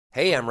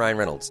Hey, I'm Ryan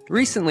Reynolds.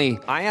 Recently,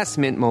 I asked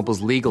Mint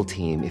Mobile's legal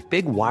team if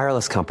big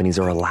wireless companies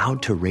are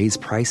allowed to raise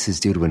prices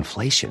due to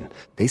inflation.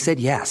 They said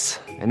yes.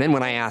 And then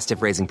when I asked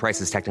if raising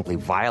prices technically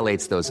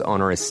violates those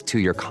onerous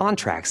two-year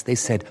contracts, they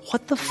said,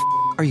 "What the f***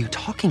 are you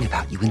talking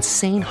about, you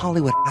insane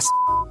Hollywood ass?"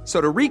 So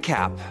to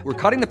recap, we're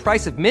cutting the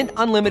price of Mint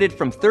Unlimited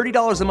from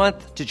 $30 a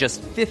month to just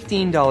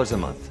 $15 a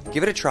month.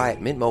 Give it a try at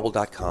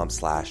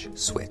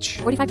mintmobile.com/switch.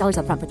 $45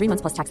 up front for 3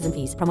 months plus taxes and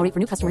fees. Promo rate for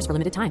new customers for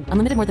limited time.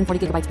 Unlimited more than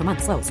 40 gigabytes per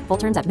month. Slows full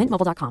terms at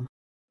mintmobile.com.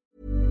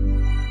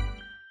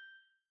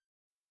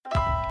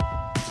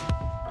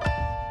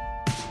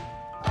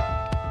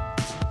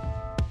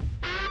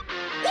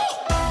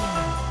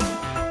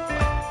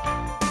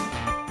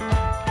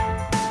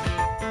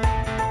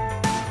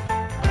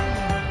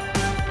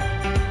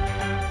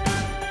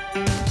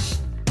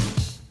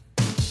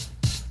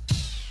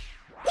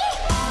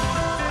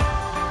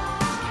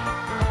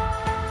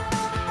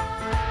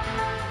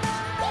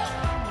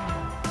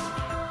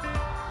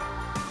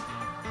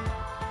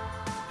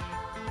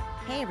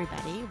 Hey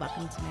everybody,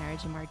 welcome to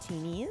Marriage and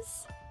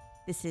Martinis.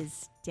 This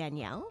is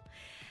Danielle,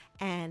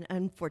 and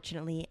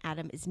unfortunately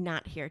Adam is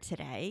not here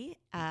today.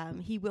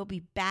 He will be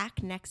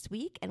back next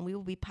week, and we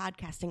will be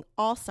podcasting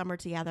all summer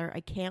together. I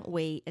can't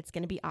wait. It's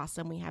going to be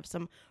awesome. We have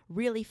some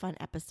really fun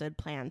episode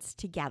plans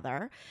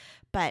together,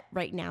 but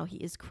right now he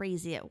is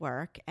crazy at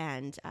work,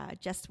 and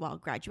just while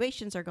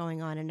graduations are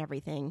going on and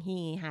everything,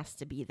 he has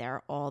to be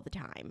there all the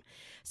time.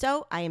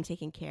 So I am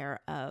taking care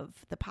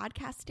of the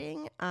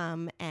podcasting,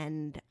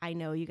 and I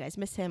know you guys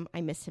miss him.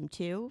 I miss him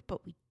too,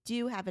 but we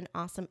do have an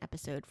awesome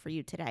episode for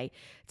you today.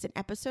 It's an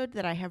episode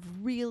that I have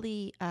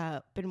really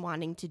been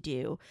wanting to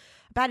do.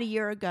 About a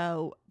year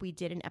ago, we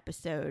did an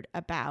episode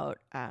about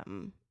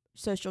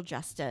social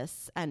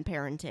justice and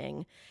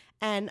parenting,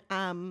 and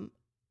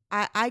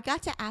I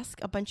got to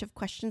ask a bunch of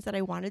questions that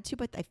I wanted to,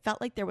 but I felt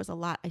like there was a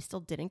lot I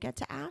still didn't get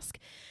to ask,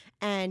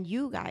 and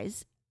you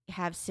guys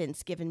have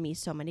since given me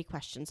so many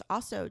questions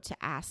also to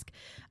ask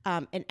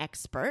an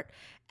expert.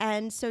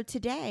 And so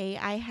today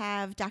I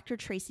have Dr.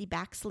 Tracy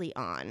Baxley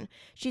on.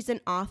 She's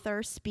an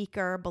author,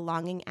 speaker,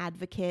 belonging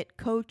advocate,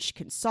 coach,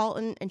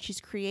 consultant, and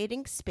she's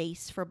creating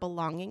space for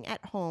belonging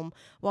at home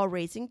while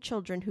raising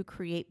children who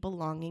create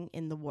belonging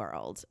in the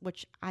world,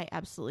 which I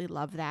absolutely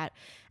love that.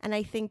 And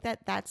I think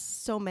that that's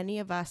so many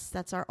of us,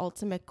 that's our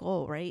ultimate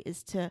goal, right?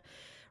 Is to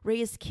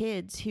raise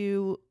kids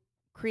who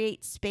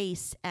create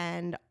space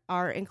and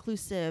are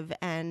inclusive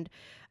and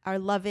are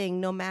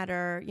loving no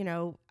matter,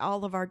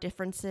 all of our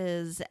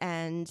differences,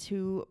 and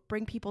who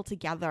bring people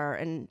together.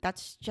 And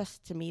that's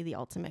just, to me, the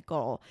ultimate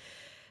goal.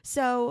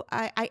 So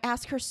I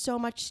ask her so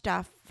much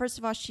stuff. First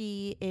of all,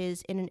 she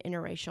is in an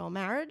interracial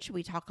marriage.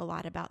 We talk a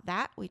lot about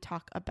that. We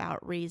talk about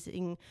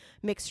raising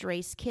mixed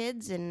race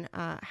kids and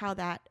how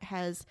that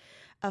has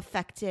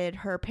affected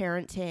her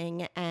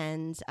parenting,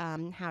 and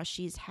how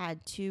she's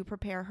had to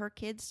prepare her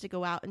kids to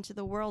go out into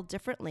the world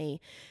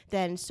differently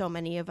than so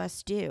many of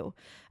us do.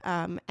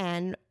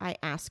 And I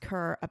ask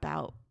her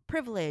about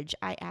privilege.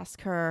 I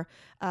ask her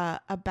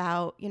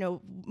about,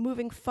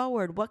 moving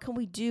forward, what can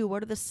we do?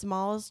 What are the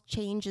smallest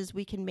changes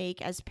we can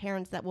make as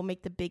parents that will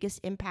make the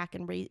biggest impact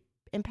in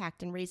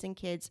raising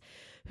kids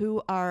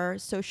who are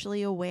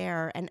socially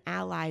aware and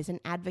allies and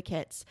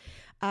advocates.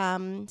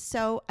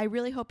 So I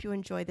really hope you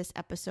enjoy this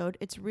episode.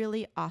 It's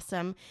really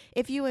awesome.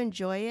 If you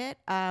enjoy it,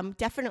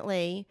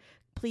 definitely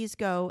please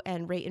go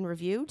and rate and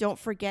review. Don't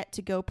forget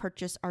to go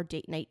purchase our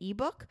date night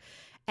ebook.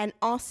 And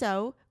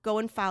also go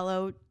and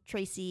follow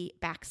Tracy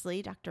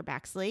Baxley, Dr.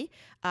 Baxley,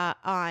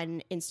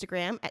 on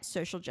Instagram at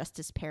Social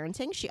Justice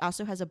Parenting. She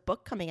also has a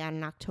book coming out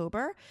in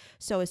October.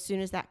 So as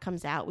soon as that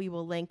comes out, we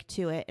will link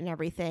to it and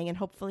everything, and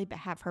hopefully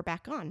have her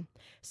back on.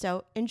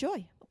 So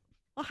enjoy.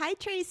 Well, hi,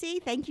 Tracy.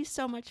 Thank you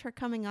so much for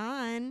coming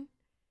on.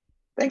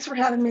 Thanks for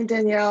having me,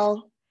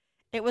 Danielle.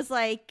 It was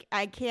like,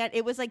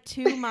 it was like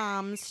two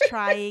moms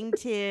trying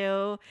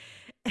to...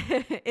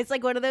 It's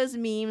like one of those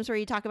memes where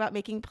you talk about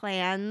making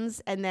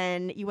plans and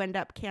then you end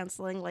up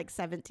canceling like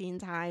 17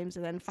 times,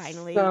 and then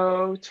finally.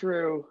 So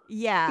true.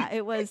 Yeah,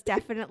 it was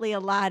definitely a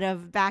lot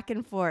of back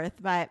and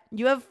forth. But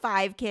you have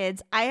 5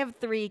 kids. I have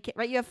 3 kids,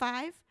 right? You have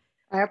 5?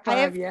 I have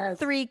 5, yes.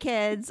 3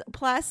 kids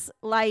plus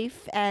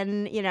life,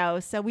 and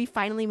so we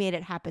finally made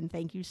it happen.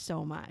 Thank you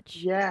so much.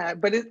 Yeah,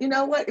 but you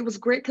know what? It was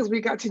great because we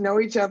got to know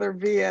each other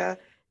via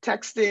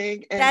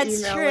texting and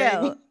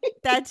emailing. True.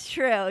 That's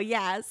true.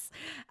 Yes.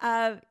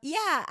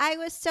 I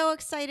was so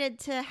excited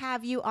to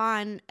have you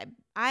on.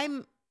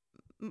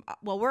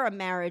 We're a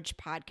marriage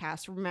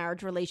podcast, we're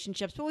marriage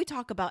relationships, but we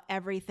talk about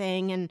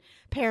everything and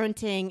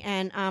parenting,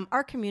 and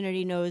our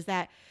community knows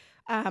that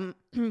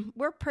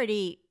we're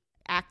pretty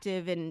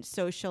active in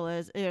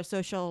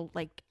social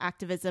like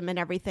activism and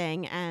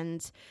everything,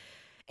 and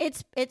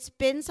it's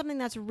been something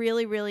that's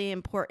really, really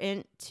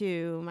important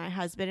to my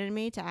husband and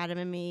me, to Adam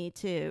and me,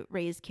 to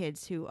raise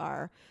kids who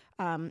are,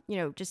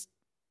 just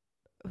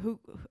who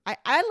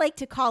I like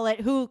to call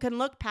it, who can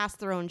look past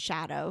their own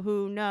shadow,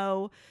 who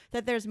know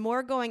that there's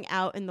more going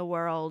out in the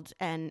world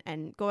and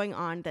going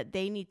on that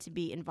they need to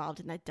be involved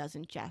in, that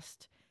doesn't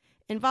just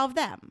involve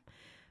them.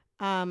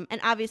 And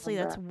obviously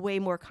Love that's that. way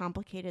more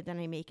complicated than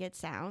I make it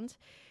sound.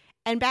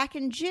 And back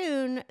in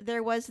June,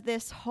 there was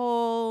this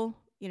whole,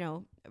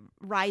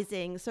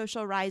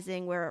 social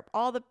rising, where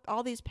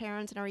all these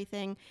parents and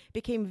everything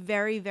became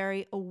very,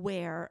 very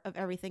aware of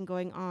everything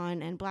going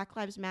on, and Black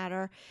Lives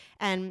Matter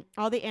and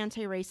all the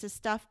anti-racist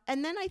stuff.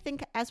 And then I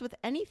think, as with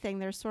anything,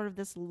 there's sort of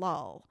this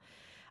lull.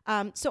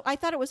 So I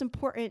thought it was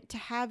important to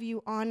have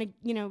you on,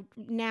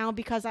 now,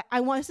 because I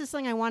want, this is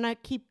something I want to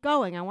keep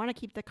going. I want to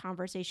keep the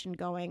conversation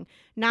going,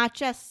 not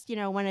just,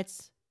 when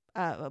it's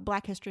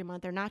Black History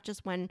Month, or not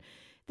just when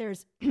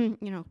there's,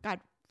 God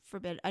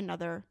forbid,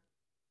 another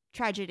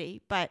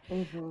tragedy, but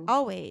Mm-hmm.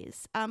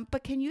 always.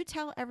 But can you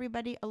tell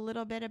everybody a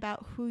little bit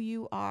about who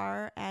you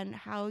are and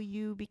how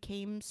you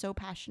became so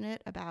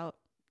passionate about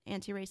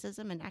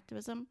anti-racism and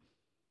activism?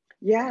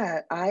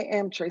 Yeah, I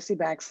am Tracy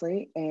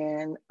Baxley.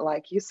 And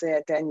like you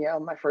said, Danielle,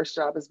 my first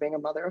job is being a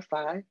mother of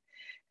five.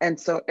 And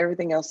so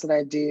everything else that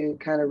I do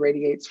kind of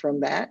radiates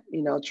from that,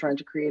 trying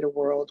to create a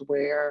world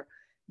where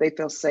they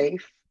feel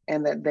safe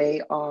and that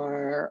they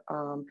are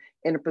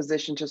in a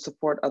position to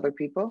support other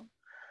people.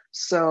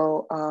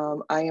 So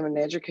I am an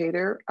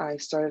educator. I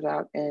started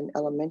out in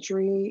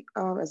elementary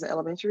as an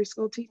elementary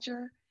school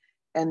teacher.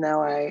 And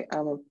now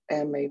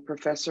am a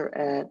professor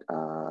at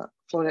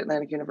Florida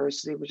Atlantic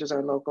University, which is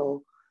our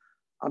local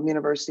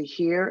university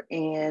here.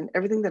 And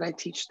everything that I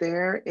teach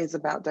there is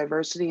about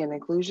diversity and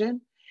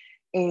inclusion.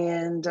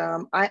 And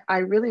I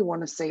really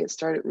want to say it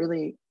started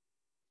really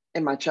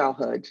in my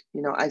childhood.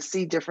 I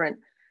see different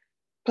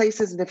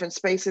places and different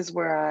spaces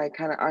where I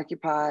kind of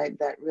occupied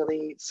that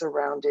really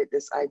surrounded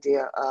this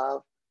idea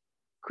of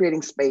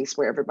creating space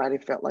where everybody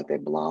felt like they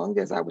belonged,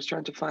 as I was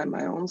trying to find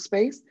my own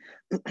space.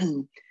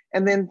 And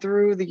then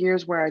through the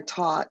years where I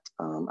taught,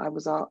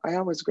 I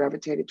always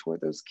gravitated toward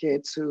those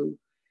kids who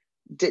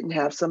didn't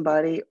have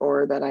somebody,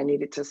 or that I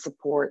needed to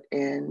support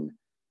in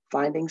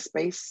finding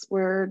space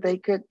where they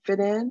could fit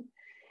in.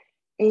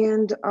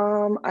 And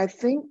I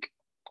think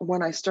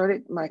when I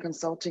started my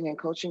consulting and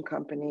coaching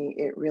company,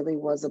 it really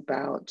was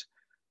about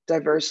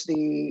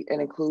diversity and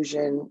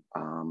inclusion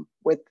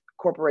with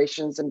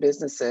corporations and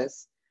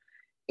businesses.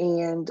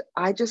 And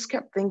I just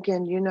kept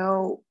thinking,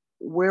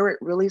 where it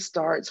really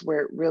starts,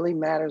 where it really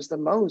matters the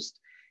most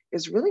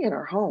is really in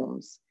our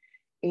homes.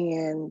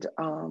 And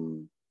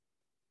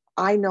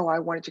I know I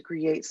wanted to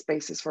create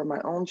spaces for my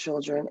own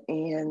children.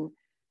 And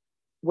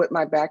with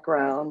my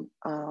background,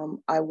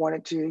 I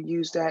wanted to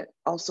use that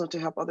also to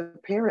help other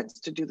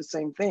parents to do the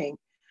same thing.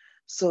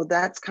 So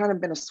that's kind of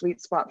been a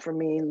sweet spot for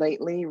me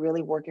lately,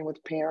 really working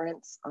with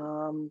parents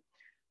on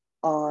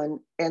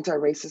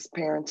anti-racist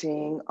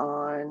parenting,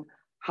 on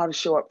how to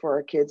show up for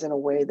our kids in a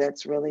way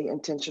that's really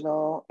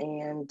intentional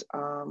and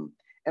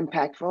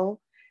impactful,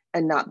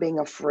 and not being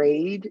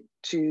afraid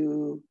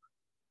to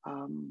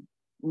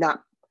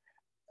not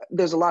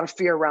there's a lot of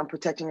fear around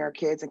protecting our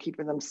kids and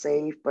keeping them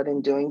safe, but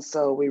in doing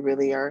so, we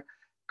really are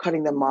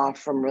cutting them off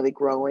from really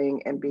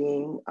growing and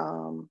being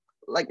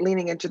like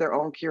leaning into their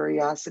own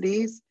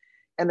curiosities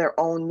and their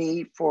own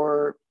need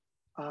for,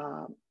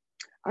 I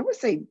would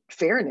say,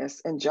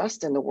 fairness and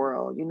just in the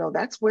world.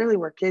 That's really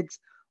where kids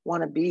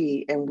want to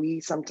be. And we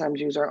sometimes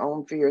use our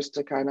own fears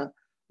to kind of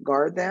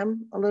guard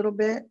them a little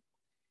bit,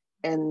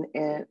 and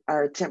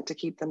our attempt to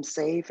keep them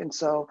safe. And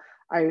so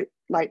I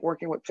like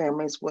working with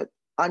families with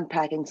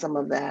unpacking some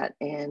of that,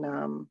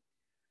 and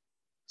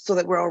so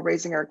that we're all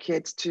raising our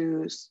kids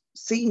to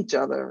see each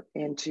other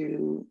and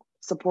to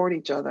support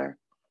each other.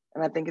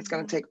 And I think it's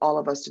going to take all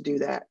of us to do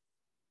that.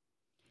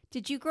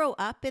 Did you grow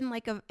up in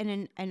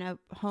in a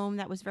home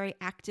that was very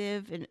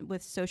active and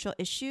with social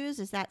issues?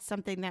 Is that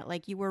something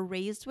that you were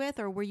raised with,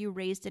 or were you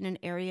raised in an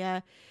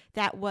area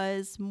that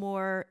was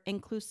more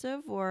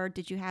inclusive, or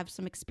did you have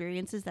some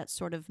experiences that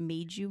sort of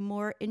made you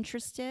more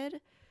interested?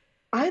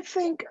 I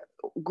think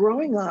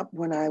growing up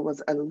when I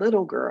was a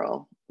little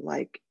girl,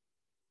 like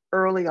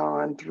early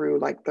on through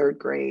like third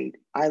grade,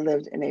 I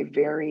lived in a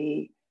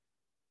very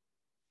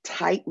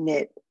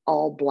tight-knit,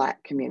 all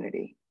Black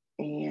community.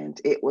 And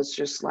it was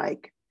just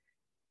like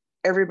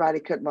everybody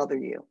could mother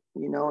you,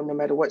 no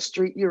matter what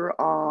street you were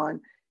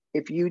on.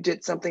 If you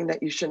did something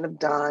that you shouldn't have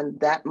done,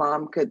 that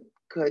mom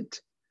could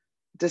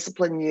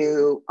discipline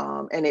you.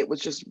 And it was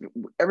just,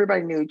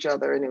 everybody knew each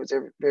other, and it was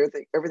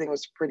everything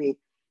was pretty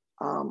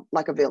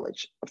like a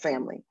village, a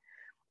family.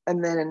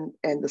 And then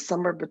in the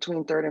summer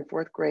between third and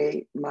fourth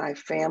grade, my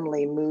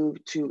family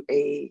moved to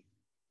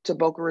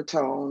Boca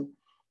Raton,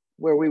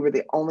 where we were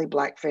the only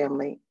Black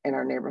family in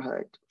our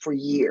neighborhood for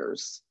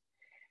years.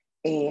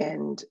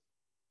 And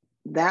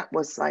that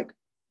was like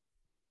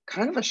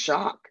kind of a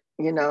shock,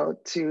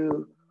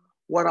 to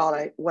what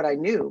I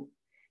knew.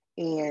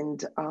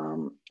 And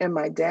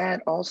my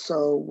dad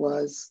also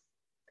was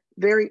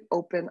very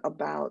open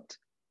about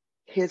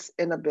his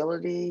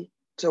inability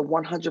to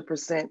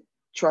 100%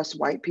 trust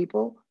white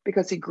people,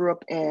 because he grew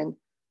up in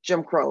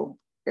Jim Crow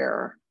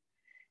era.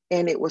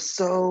 And it was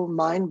so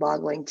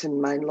mind-boggling to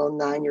my little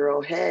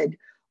 9-year-old head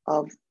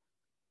of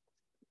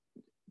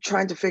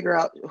trying to figure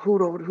out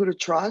who to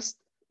trust,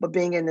 but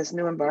being in this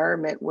new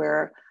environment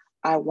where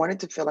I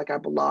wanted to feel like I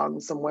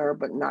belonged somewhere,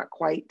 but not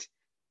quite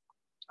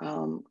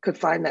could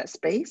find that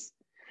space.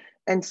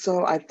 And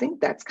so I think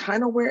that's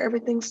kind of where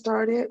everything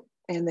started.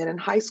 And then in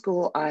high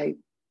school, I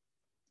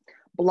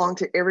belonged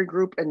to every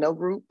group and no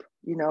group.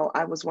 You know,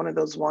 I was one of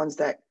those ones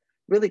that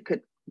really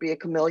could be a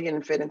chameleon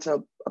and fit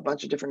into a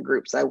bunch of different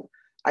groups.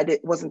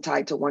 Wasn't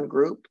tied to one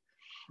group.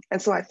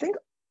 And so I think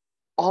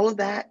all of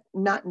that,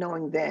 not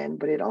knowing then,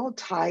 but it all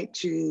tied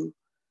to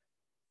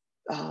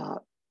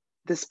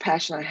this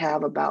passion I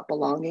have about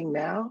belonging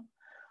now.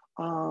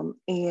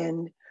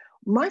 And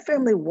my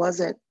family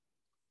wasn't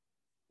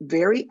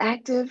very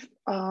active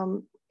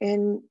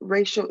in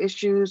racial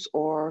issues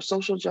or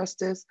social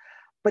justice,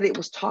 but it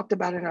was talked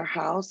about in our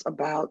house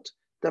about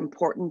the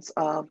importance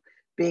of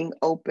being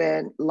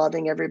open,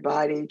 loving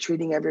everybody,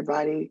 treating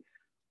everybody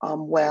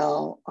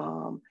well.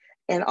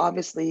 And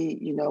obviously,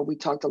 you know, we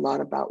talked a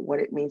lot about what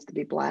it means to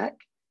be Black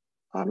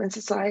in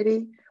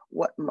society.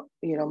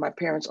 My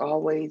parents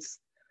always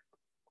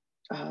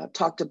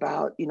talked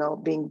about, you know,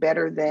 being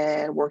better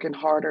than, working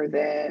harder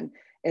than,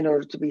 in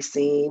order to be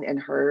seen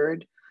and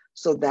heard.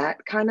 So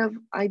that kind of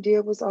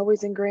idea was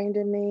always ingrained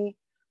in me.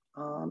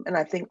 And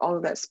I think all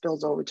of that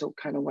spills over to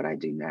kind of what I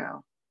do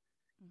now.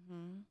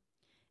 Mm-hmm.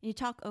 You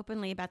talk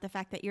openly about the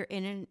fact that you're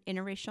in an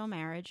interracial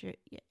marriage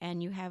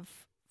and you have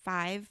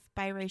 5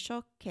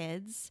 biracial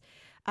kids.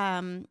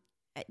 Can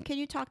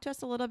you talk to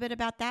us a little bit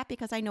about that?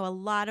 Because I know a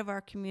lot of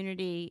our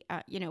community,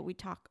 we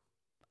talk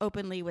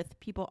openly with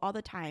people all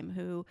the time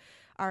who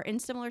are in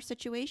similar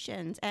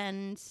situations.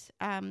 And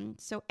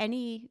so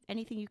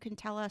anything you can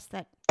tell us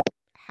that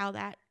how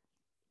that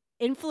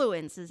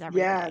influences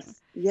everything.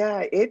 Yes.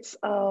 Yeah. It's,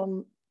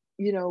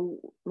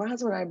 my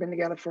husband and I have been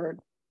together for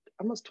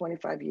almost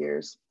 25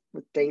 years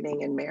with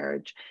dating and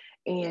marriage.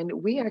 And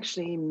we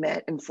actually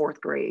met in 4th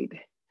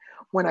grade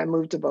when I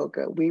moved to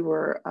Boca. We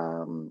were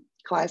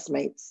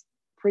classmates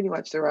pretty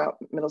much throughout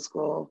middle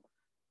school,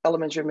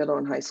 elementary, middle,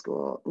 and high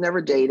school.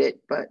 Never dated,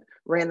 but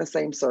ran the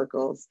same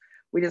circles.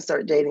 We didn't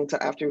start dating until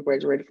after we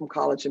graduated from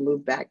college and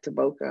moved back to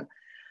Boca.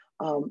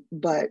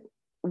 But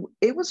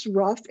it was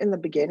rough in the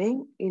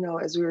beginning,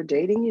 as we were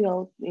dating,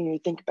 you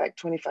think back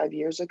 25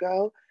 years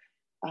ago,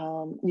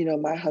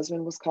 my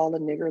husband was called a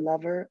nigger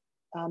lover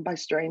by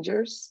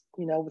strangers,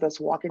 with us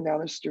walking down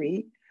the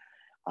street.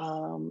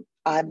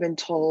 I've been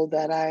told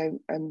that I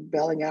am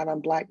belling out on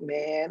Black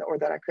men or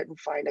that I couldn't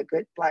find a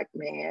good Black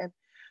man.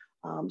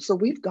 So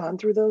we've gone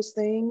through those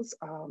things.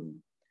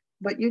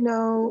 But,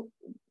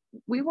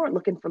 we weren't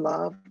looking for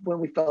love when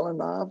we fell in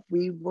love.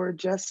 We were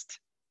just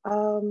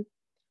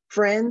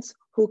friends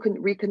who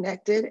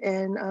reconnected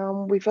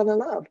and we fell in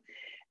love.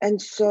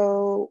 And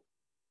so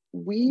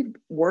we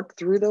worked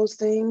through those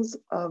things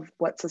of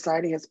what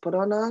society has put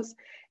on us.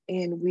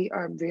 And we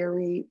are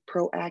very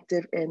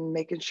proactive in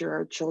making sure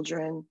our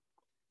children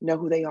know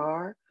who they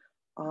are.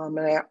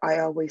 And I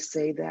always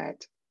say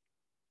that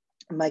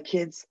my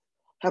kids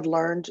have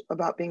learned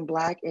about being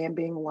Black and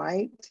being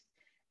white,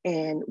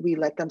 and we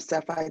let them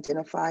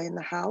self-identify in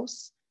the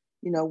house,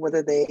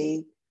 whether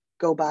they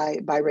go by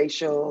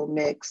biracial,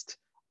 mixed,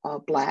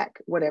 Black,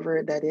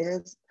 whatever that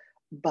is.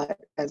 But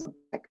as a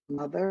Black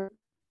mother,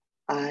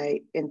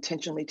 I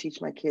intentionally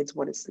teach my kids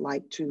what it's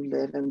like to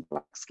live in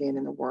Black skin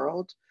in the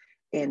world.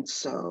 And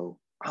so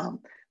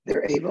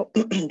they're able,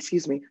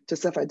 to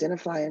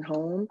self-identify in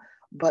home,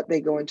 but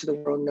they go into the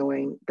world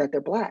knowing that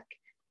they're Black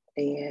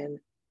and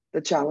the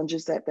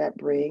challenges that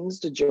brings,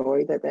 the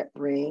joy that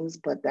brings,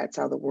 but that's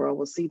how the world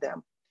will see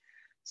them.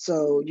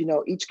 So,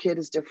 each kid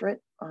is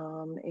different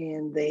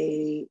and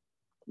they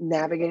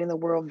navigate in the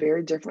world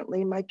very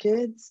differently, my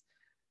kids,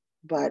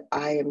 but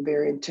I am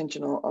very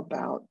intentional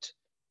about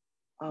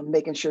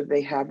making sure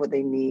they have what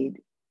they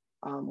need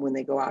when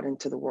they go out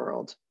into the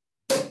world.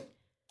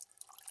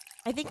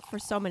 I think for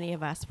so many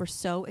of us, we're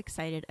so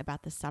excited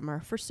about the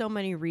summer for so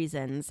many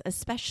reasons,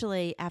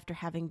 especially after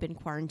having been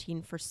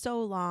quarantined for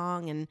so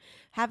long and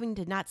having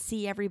to not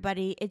see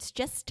everybody. It's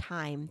just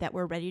time that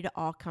we're ready to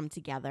all come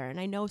together. And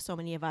I know so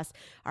many of us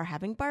are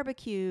having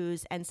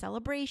barbecues and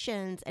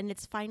celebrations, and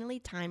it's finally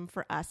time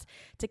for us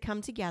to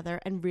come together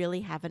and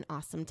really have an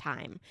awesome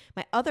time.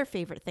 My other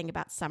favorite thing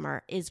about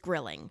summer is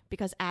grilling,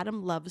 because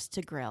Adam loves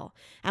to grill.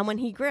 And when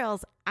he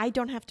grills, I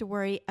don't have to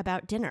worry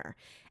about dinner.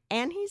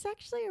 And he's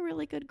actually a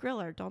really good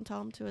griller. Don't tell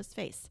him to his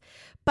face.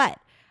 But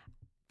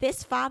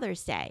this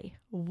Father's Day,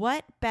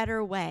 what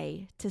better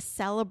way to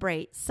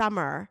celebrate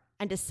summer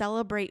and to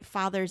celebrate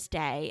Father's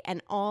Day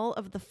and all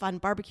of the fun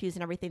barbecues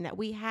and everything that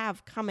we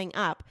have coming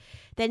up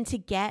than to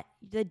get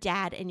the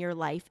dad in your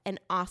life an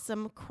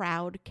awesome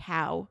Crowd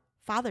Cow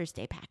Father's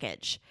Day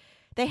package.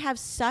 They have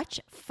such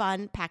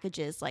fun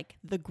packages like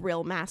the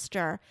Grill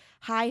Master,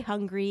 Hi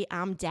Hungry,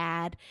 I'm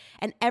Dad,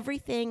 and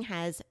everything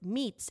has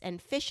meats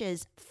and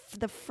fishes,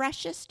 the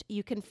freshest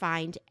you can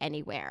find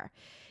anywhere.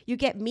 You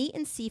get meat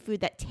and seafood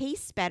that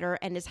tastes better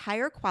and is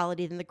higher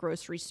quality than the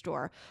grocery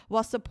store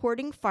while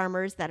supporting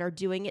farmers that are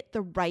doing it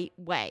the right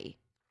way.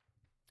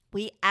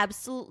 We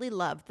absolutely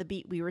loved the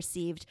meat we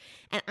received,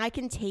 and I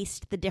can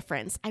taste the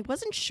difference. I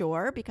wasn't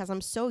sure because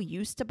I'm so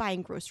used to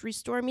buying grocery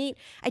store meat.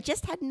 I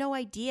just had no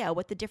idea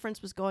what the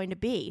difference was going to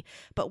be.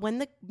 But when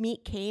the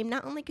meat came,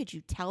 not only could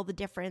you tell the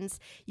difference,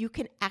 you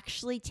can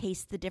actually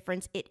taste the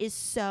difference. It is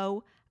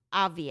so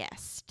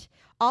obvious.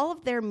 All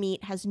of their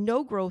meat has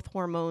no growth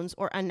hormones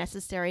or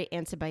unnecessary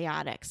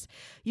antibiotics.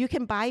 You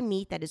can buy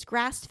meat that is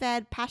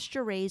grass-fed,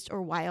 pasture-raised,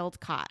 or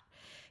wild-caught.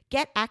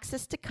 Get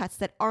access to cuts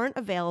that aren't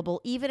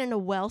available even in a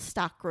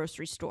well-stocked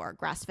grocery store.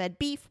 Grass-fed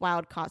beef,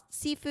 wild-caught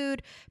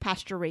seafood,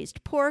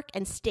 pasture-raised pork,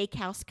 and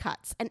steakhouse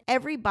cuts. And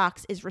every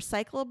box is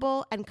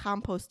recyclable and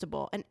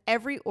compostable. And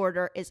every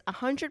order is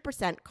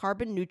 100%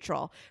 carbon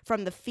neutral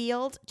from the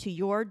field to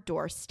your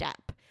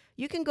doorstep.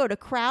 You can go to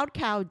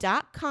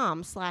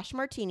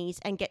crowdcow.com/martinis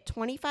and get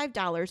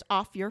 $25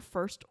 off your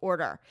first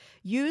order.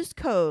 Use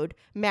code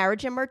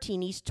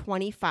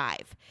marriageandmartinis25.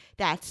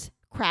 That's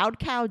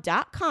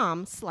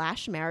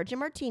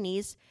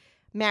crowdcow.com/marriageandmartinis,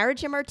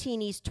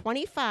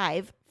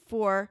 marriageandmartinis25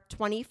 for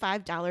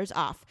 $25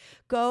 off.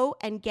 Go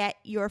and get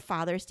your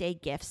Father's Day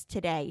gifts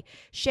today.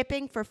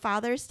 Shipping for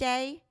Father's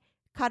Day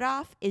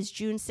cutoff is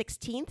June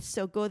 16th,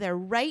 so go there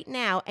right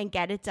now and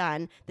get it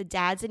done. The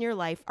dads in your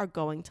life are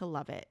going to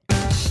love it.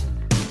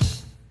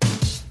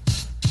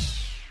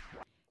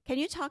 Can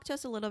you talk to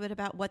us a little bit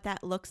about what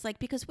that looks like?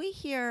 Because we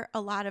hear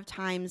a lot of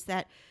times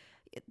that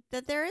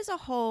there is a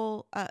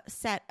whole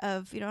set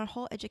of, a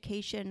whole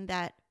education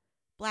that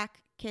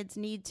Black kids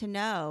need to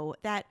know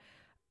that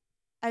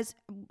as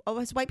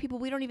white people,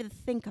 we don't even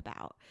think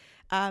about.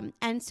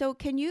 And so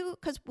can you,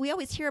 because we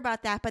always hear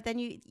about that, but then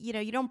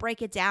you don't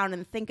break it down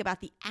and think about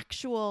the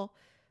actual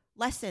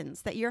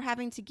lessons that you're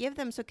having to give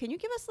them. So can you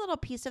give us a little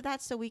piece of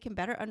that so we can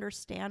better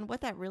understand what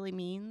that really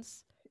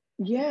means?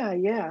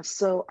 Yeah.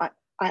 So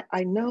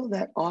I know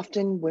that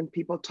often when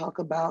people talk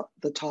about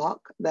the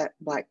talk that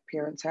Black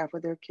parents have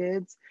with their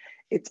kids,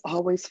 it's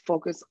always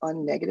focused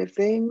on negative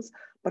things.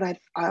 But I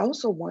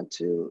also want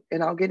to,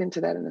 and I'll get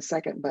into that in a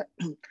second, but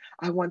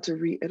I want to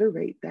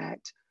reiterate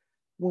that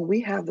when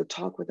we have the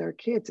talk with our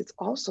kids, it's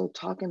also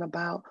talking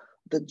about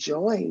the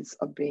joys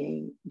of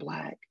being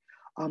Black,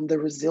 the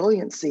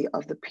resiliency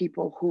of the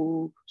people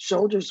whose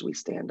shoulders we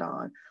stand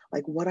on,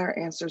 like what our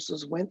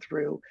ancestors went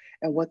through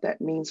and what that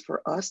means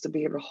for us to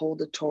be able to hold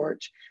the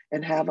torch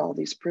and have all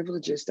these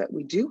privileges that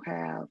we do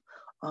have.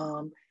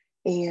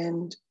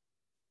 And,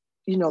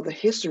 the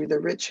history, the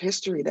rich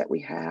history that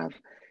we have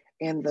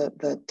and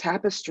the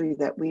tapestry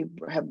that we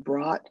have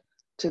brought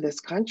to this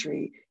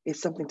country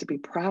is something to be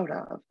proud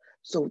of.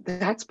 So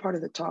that's part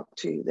of the talk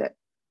too, that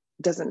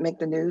doesn't make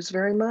the news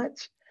very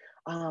much.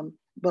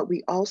 But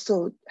we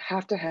also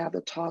have to have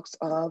the talks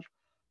of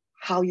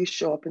how you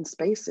show up in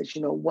spaces,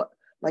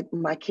 like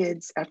my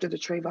kids after the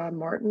Trayvon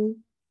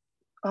Martin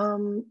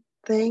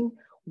thing,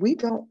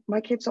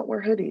 my kids don't wear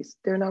hoodies.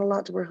 They're not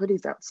allowed to wear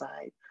hoodies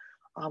outside.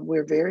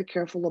 We're very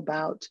careful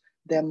about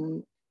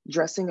them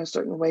dressing a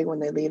certain way when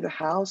they leave the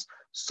house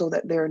so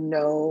that there are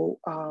no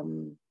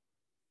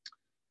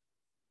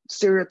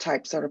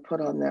stereotypes that are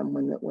put on them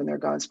when they're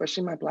gone,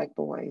 especially my Black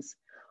boys.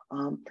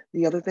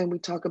 The other thing we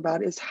talk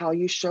about is how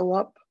you show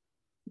up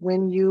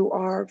when you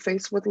are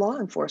faced with law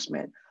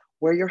enforcement,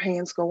 where your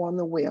hands go on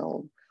the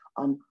wheel,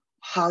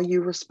 how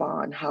you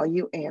respond, how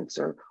you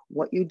answer,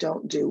 what you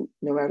don't do.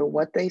 No matter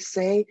what they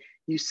say,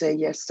 you say,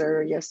 yes,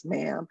 sir, yes,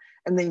 ma'am.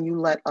 And then you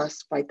let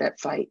us fight that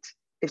fight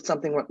if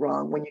something went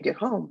wrong when you get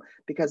home,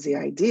 because the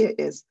idea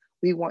is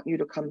we want you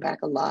to come back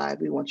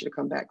alive. We want you to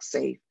come back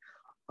safe.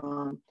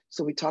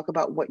 So we talk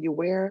about what you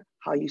wear,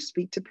 how you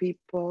speak to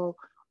people,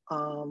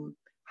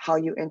 how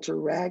you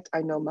interact.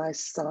 I know my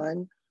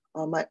son,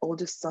 my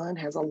oldest son,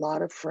 has a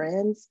lot of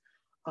friends,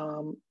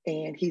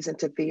 and he's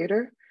into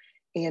theater.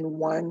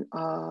 And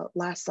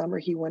last summer,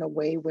 he went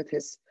away with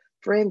his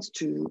friends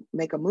to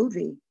make a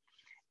movie.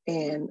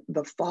 And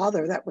the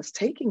father that was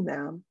taking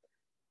them,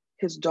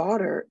 his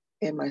daughter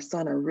and my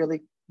son are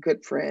really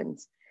good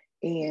friends.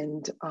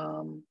 And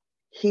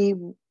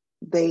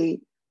they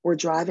were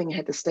driving and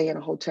had to stay in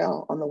a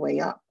hotel on the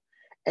way up.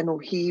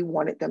 And he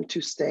wanted them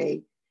to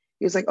stay.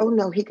 He was like, oh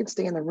no, he can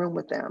stay in the room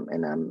with them.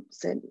 And I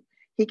said,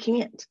 he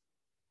can't.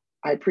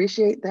 I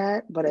appreciate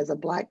that, but as a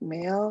Black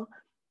male,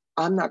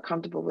 I'm not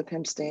comfortable with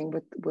him staying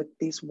with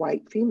these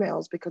white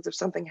females, because if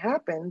something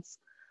happens,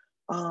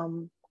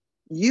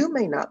 you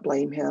may not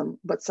blame him,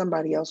 but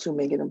somebody else who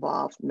may get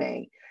involved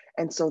may.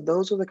 And so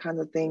those are the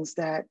kinds of things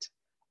that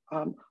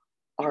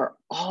are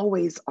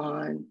always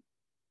on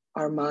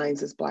our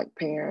minds as Black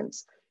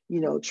parents,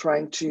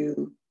 trying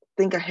to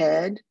think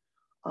ahead,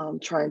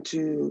 trying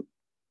to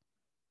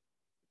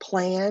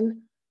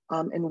plan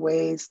in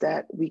ways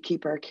that we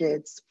keep our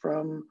kids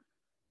from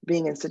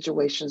being in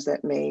situations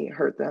that may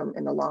hurt them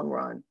in the long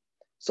run.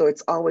 So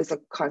it's always a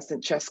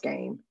constant chess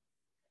game.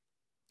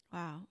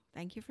 Wow.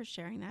 Thank you for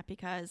sharing that,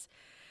 because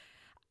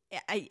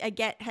I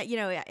get,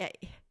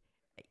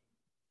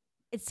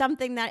 it's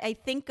something that I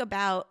think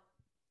about.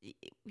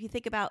 You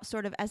think about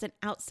sort of as an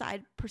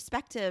outside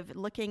perspective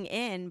looking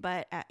in,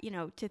 but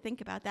to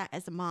think about that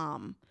as a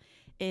mom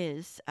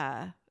is,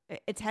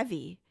 it's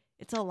heavy.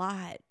 It's a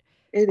lot.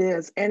 It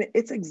is. And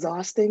it's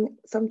exhausting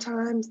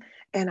sometimes.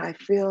 And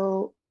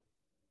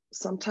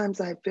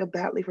sometimes I feel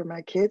badly for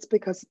my kids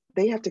because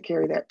they have to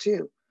carry that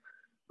too,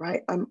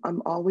 right?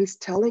 I'm always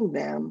telling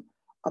them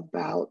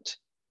about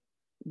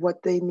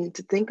what they need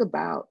to think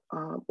about,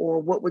 or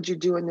what would you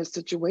do in this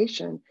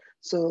situation.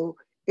 So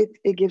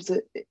it gives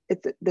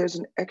there's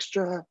an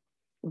extra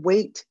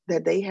weight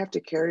that they have to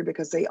carry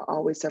because they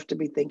always have to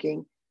be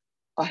thinking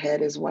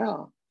ahead as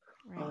well.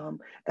 Right.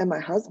 And my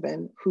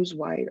husband, who's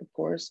white, of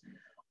course,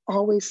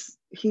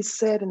 he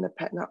said in the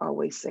past, not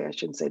always say, I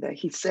shouldn't say that.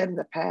 He said in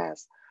the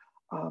past,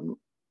 um,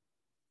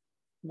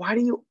 why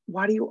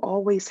do you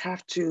always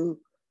have to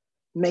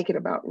make it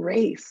about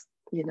race,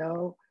 you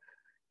know?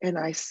 And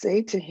I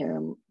say to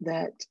him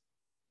that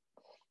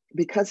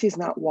because he's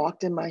not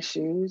walked in my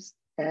shoes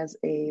as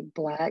a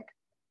Black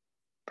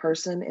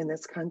person in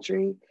this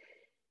country,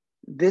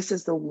 this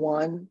is the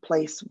one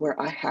place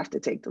where I have to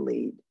take the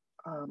lead.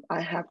 I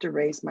have to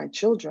raise my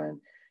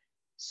children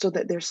so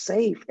that they're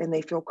safe and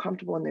they feel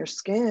comfortable in their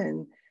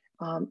skin,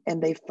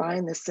 and they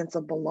find this sense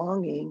of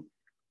belonging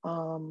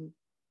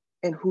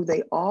in who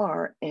they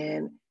are,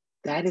 and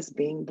that is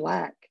being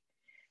Black.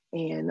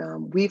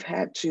 And we've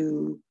had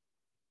to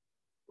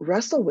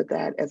wrestle with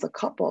that as a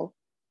couple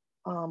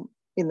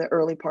in the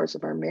early parts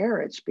of our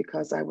marriage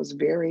because I was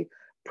very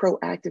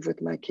proactive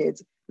with my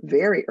kids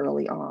very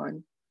early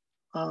on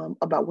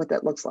about what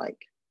that looks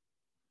like.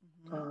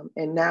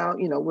 And now,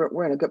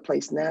 we're in a good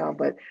place now,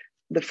 but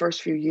the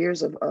first few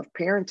years of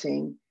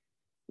parenting,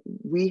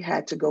 we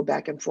had to go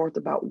back and forth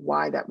about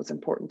why that was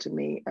important to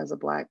me as a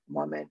Black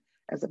woman,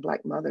 as a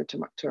Black mother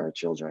to our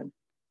children.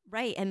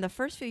 Right. And the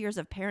first few years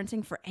of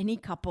parenting for any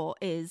couple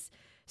is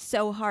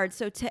so hard.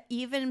 So to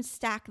even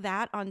stack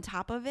that on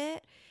top of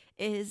it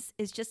is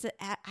just an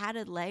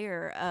added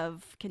layer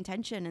of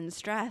contention and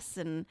stress.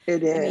 And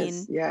it is, I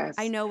mean, yes.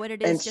 I know what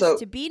it is and just so,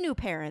 to be new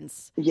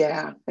parents.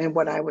 Yeah. And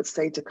what I would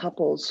say to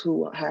couples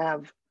who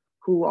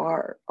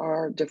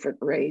are different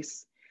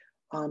race,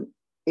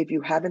 if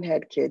you haven't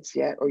had kids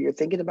yet, or you're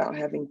thinking about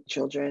having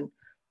children,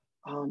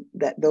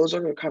 that those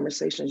are the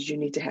conversations you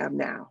need to have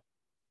now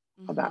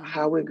about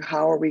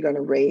how are we going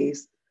to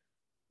raise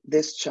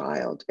this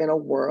child in a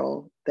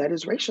world that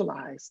is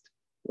racialized.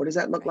 What does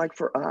that look like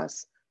for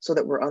us so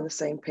that we're on the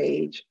same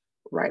page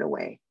right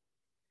away?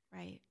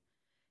 Right.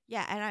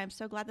 Yeah. And I'm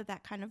so glad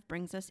that kind of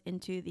brings us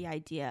into the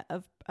idea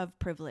of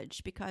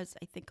privilege, because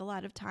I think a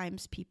lot of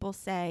times people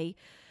say,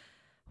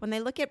 when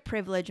they look at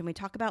privilege and we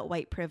talk about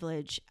white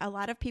privilege, a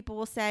lot of people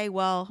will say,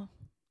 well,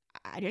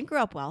 I didn't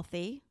grow up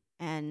wealthy.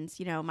 And,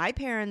 my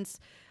parents,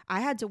 I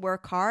had to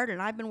work hard, and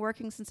I've been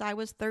working since I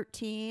was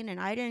 13, and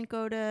I didn't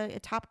go to a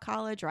top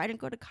college, or I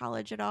didn't go to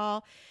college at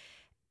all.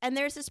 And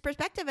there's this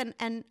perspective,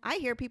 and I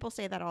hear people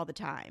say that all the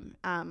time,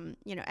 and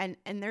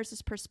there's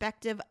this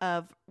perspective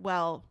of,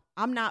 well,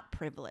 I'm not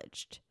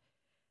privileged.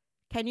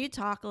 Can you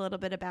talk a little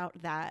bit about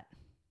that?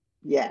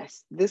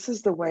 Yes, this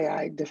is the way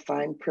I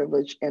define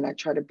privilege, and I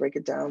try to break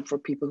it down for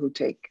people who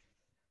take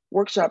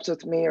workshops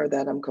with me or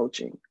that I'm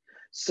coaching.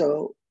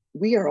 So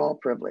we are all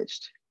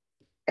privileged.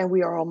 And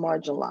we are all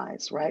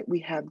marginalized, right?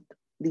 We have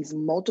these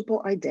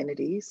multiple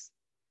identities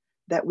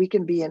that we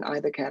can be in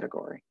either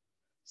category.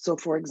 So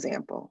for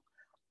example,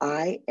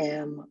 I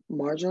am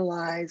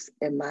marginalized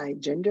in my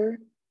gender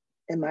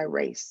and my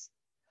race,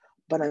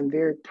 but I'm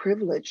very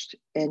privileged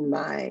in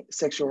my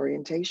sexual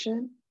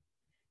orientation,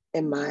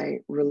 in my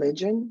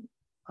religion,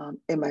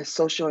 in my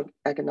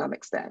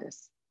socioeconomic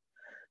status.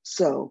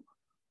 So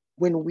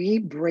when we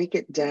break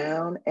it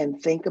down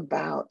and think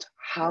about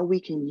how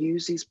we can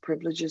use these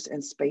privileges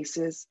and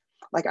spaces,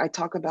 like I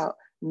talk about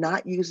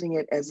not using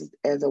it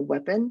as a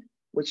weapon,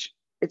 which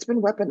it's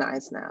been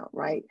weaponized now,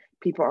 right?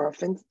 People are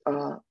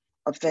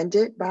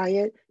offended by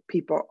it.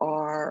 People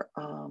are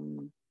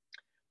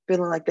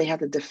feeling like they have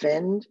to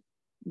defend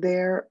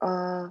their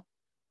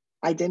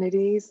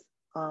identities,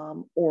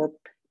 or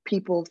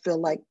people feel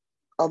like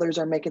others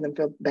are making them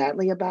feel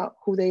badly about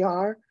who they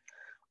are.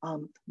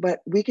 But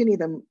we can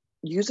either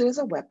use it as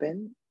a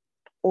weapon,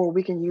 or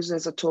we can use it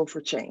as a tool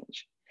for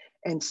change.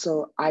 And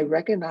so I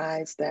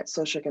recognize that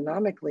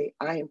socioeconomically,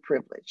 I am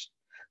privileged.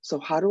 So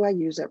how do I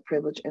use that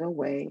privilege in a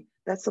way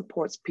that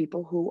supports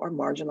people who are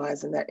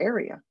marginalized in that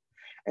area?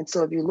 And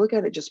so if you look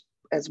at it just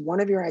as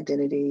one of your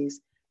identities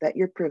that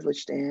you're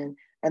privileged in,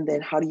 and then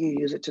how do you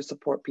use it to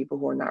support people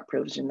who are not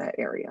privileged in that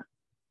area?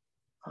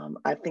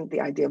 I think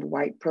the idea of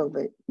white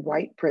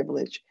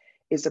privilege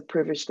is a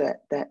privilege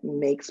that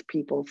makes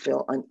people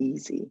feel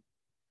uneasy.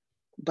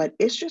 But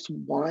it's just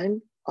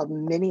one of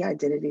many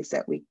identities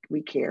that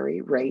we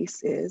carry.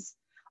 Race is.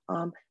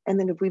 And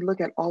then if we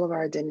look at all of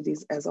our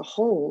identities as a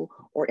whole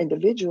or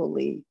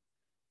individually,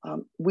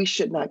 we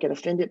should not get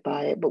offended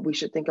by it, but we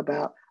should think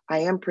about, I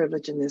am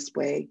privileged in this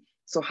way,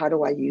 so how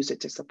do I use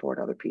it to support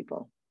other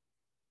people?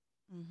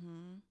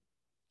 Mm-hmm.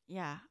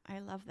 Yeah, I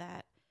love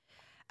that.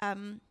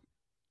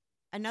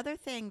 Another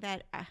thing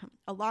that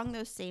along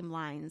those same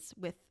lines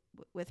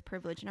with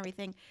privilege and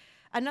everything,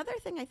 another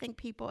thing I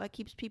think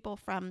keeps people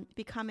from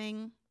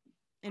becoming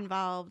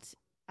involved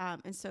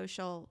in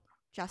social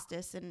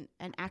justice and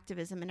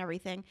activism and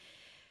everything.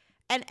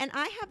 And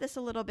I have this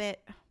a little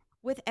bit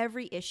with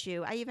every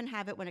issue. I even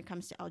have it when it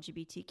comes to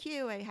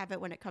LGBTQ. I have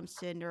it when it comes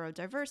to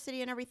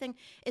neurodiversity and everything,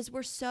 is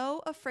we're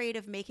so afraid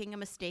of making a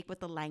mistake with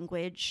the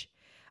language.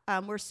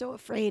 We're so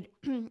afraid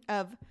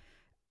of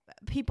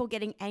people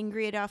getting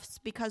angry at us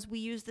because we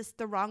use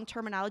the wrong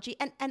terminology,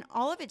 and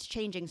all of it's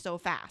changing so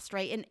fast,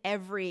 right? In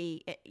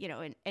every,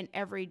 in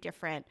every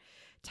different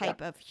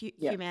type of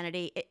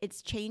humanity,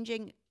 it's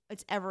changing.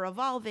 It's ever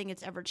evolving,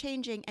 it's ever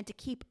changing, and to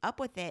keep up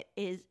with it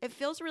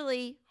feels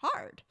really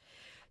hard.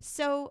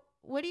 So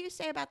what do you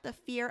say about the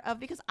fear of,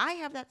 because I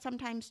have that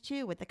sometimes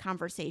too with the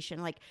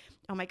conversation, like,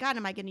 oh my God,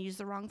 am I going to use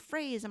the wrong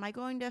phrase? Am I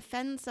going to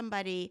offend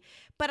somebody?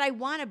 But I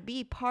want to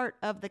be part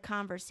of the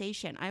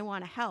conversation. I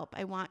want to help.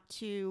 I want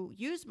to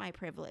use my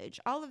privilege,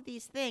 all of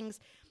these things.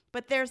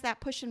 But there's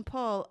that push and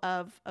pull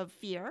of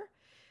fear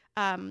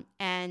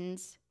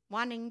and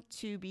wanting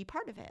to be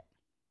part of it.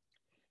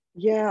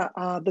 Yeah,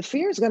 the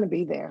fear is going to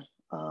be there.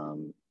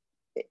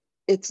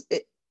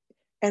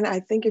 And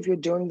I think if you're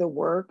doing the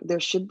work, there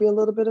should be a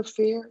little bit of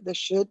fear. There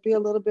should be a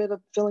little bit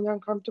of feeling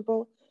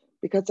uncomfortable,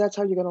 because that's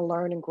how you're going to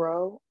learn and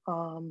grow.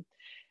 And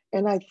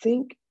I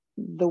think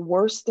the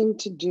worst thing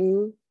to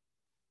do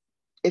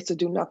is to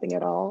do nothing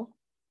at all.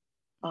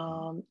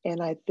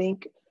 And I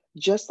think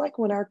just like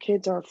when our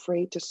kids are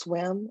afraid to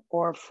swim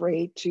or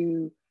afraid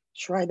to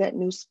try that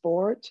new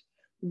sport,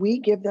 we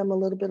give them a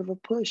little bit of a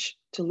push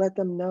to let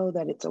them know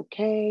that it's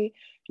okay.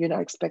 You're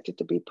not expected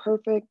to be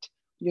perfect.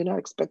 You're not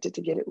expected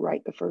to get it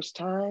right the first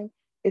time.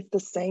 It's the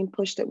same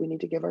push that we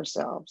need to give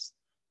ourselves.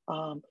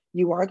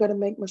 You are going to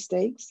make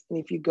mistakes. And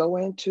if you go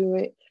into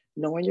it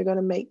knowing you're going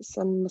to make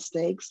some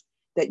mistakes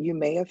that you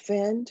may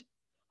offend,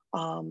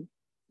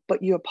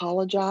 but you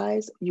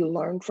apologize, you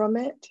learn from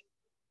it,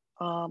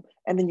 and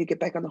then you get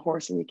back on the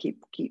horse and you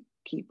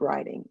keep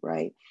riding,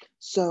 right?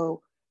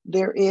 So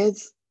there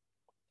is,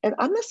 and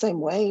I'm the same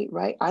way,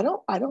 right? I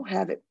don't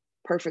have it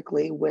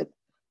perfectly with,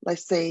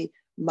 let's say,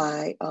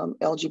 my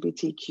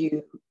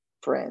LGBTQ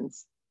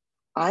friends.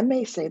 I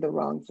may say the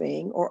wrong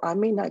thing or I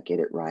may not get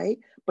it right,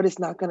 but it's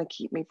not going to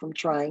keep me from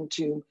trying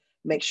to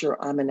make sure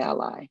I'm an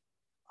ally.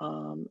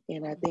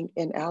 And I think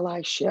in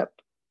allyship,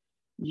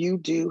 you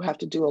do have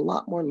to do a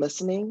lot more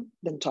listening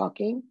than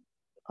talking.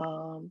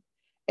 And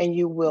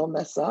you will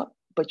mess up,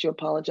 but you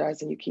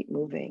apologize and you keep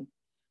moving.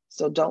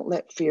 So don't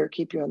let fear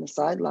keep you on the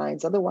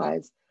sidelines.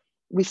 Otherwise,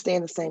 we stay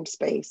in the same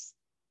space.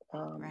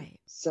 Right.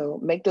 So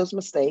make those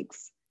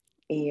mistakes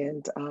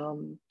and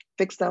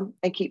fix them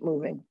and keep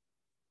moving.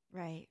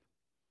 Right.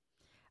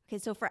 Okay.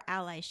 So for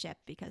allyship,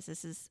 because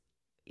this is,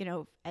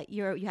 you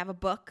have a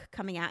book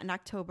coming out in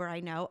October,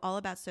 I know, all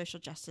about social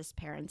justice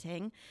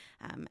parenting.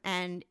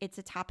 And it's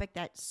a topic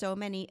that so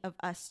many of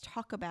us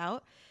talk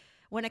about.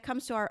 When it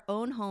comes to our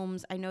own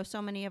homes, I know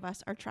so many of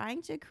us are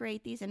trying to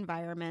create these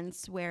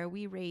environments where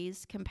we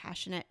raise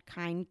compassionate,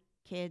 kind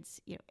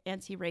kids,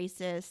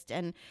 anti-racist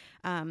and,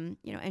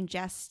 and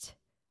just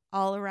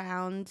all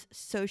around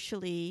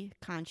socially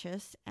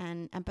conscious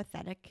and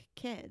empathetic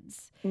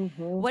kids.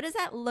 Mm-hmm. What does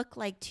that look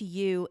like to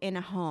you in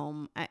a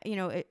home,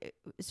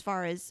 as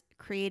far as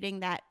creating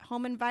that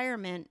home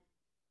environment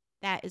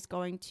that is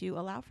going to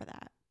allow for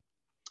that?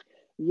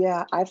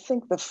 Yeah, I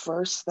think the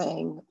first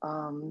thing,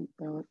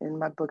 in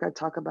my book, I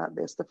talk about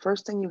this. The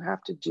first thing you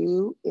have to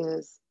do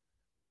is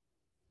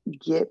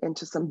get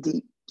into some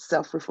deep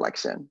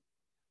self-reflection,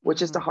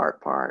 which is the hard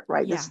part,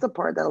 right? Yeah. This is the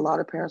part that a lot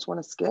of parents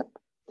want to skip.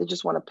 They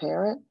just want to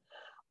parent.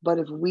 But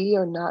if we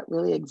are not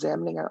really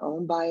examining our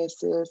own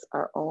biases,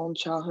 our own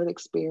childhood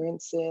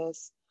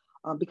experiences,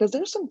 because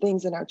there's some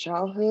things in our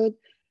childhood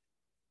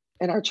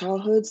and our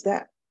childhoods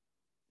that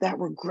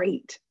were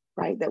great,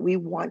 right? That we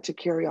want to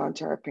carry on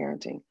to our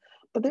parenting.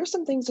 But there's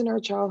some things in our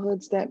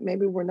childhoods that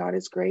maybe were not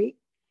as great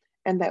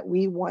and that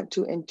we want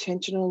to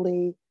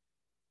intentionally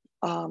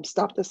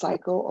stop the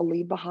cycle or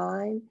leave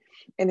behind.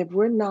 And if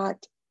we're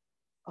not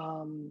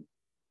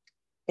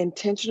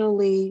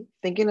intentionally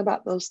thinking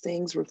about those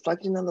things,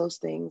 reflecting on those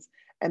things,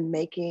 and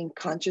making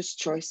conscious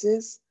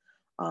choices,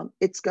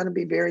 it's going to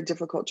be very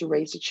difficult to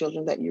raise the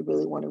children that you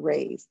really want to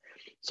raise.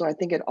 So I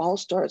think it all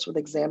starts with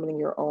examining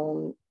your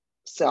own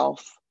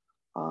self,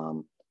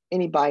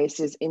 any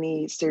biases,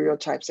 any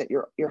stereotypes that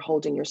you're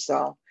holding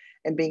yourself,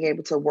 and being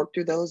able to work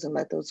through those and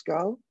let those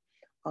go,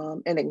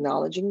 and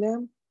acknowledging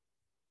them.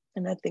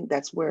 And I think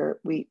that's where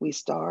we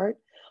start.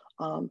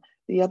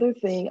 The other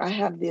thing, I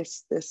have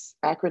this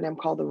acronym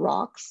called the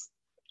ROCKS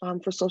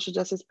for social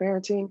justice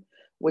parenting,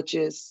 which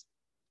is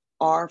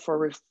R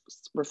for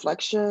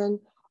reflection,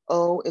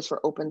 O is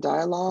for open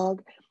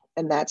dialogue.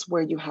 And that's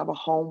where you have a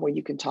home where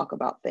you can talk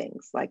about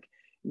things. Like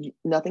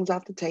nothing's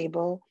off the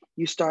table.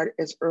 You start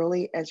as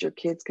early as your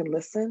kids can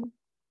listen,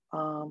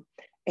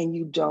 and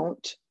you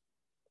don't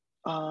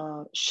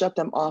shut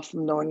them off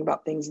from knowing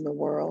about things in the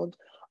world.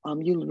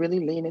 You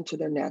really lean into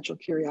their natural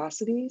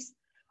curiosities,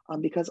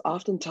 because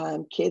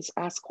oftentimes kids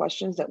ask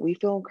questions that we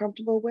feel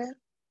uncomfortable with,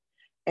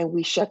 and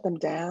we shut them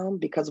down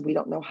because we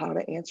don't know how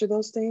to answer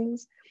those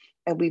things.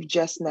 And we've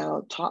just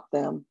now taught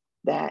them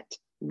that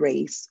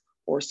race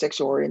or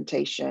sexual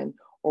orientation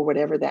or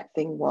whatever that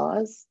thing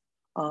was,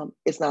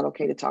 it's not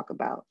okay to talk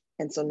about.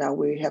 And so now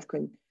we have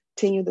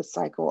continued the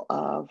cycle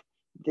of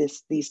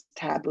these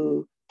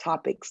taboo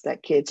topics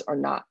that kids are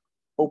not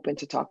open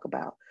to talk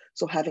about.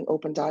 So having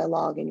open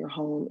dialogue in your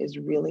home is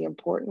really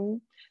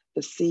important.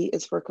 The C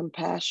is for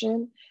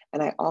compassion.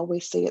 And I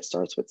always say it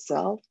starts with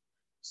self.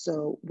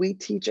 So we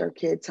teach our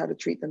kids how to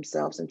treat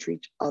themselves and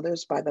treat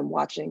others by them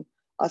watching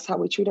us how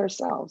we treat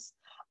ourselves.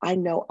 I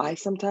know I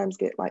sometimes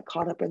get like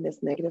caught up in this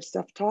negative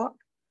self-talk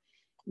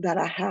that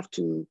I have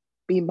to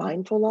be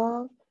mindful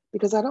of,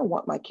 because I don't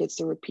want my kids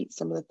to repeat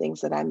some of the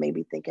things that I may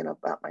be thinking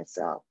about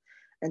myself.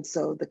 And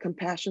so the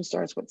compassion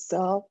starts with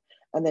self,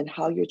 and then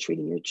how you're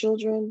treating your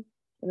children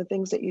and the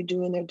things that you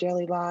do in their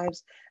daily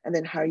lives, and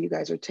then how you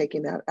guys are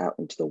taking that out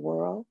into the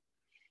world.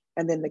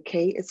 And then the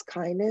K is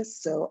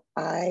kindness. So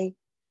I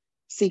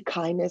see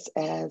kindness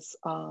as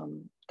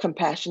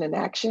compassion in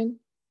action.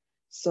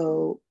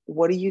 So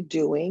what are you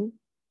doing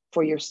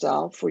for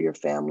yourself, for your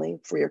family,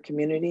 for your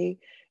community,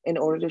 in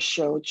order to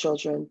show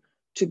children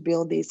to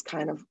build these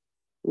kind of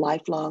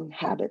lifelong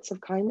habits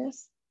of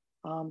kindness,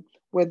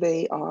 where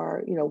they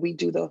are, we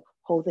do the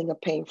whole thing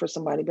of paying for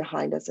somebody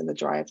behind us in the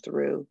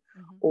drive-through,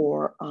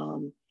 or,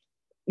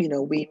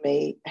 we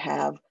may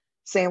have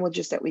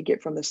sandwiches that we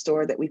get from the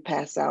store that we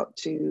pass out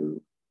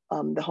to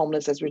the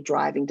homeless as we're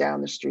driving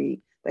down the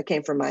street. That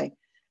came from my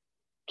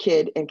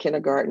kid in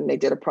kindergarten. They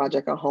did a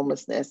project on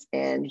homelessness,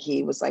 and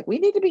he was like, we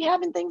need to be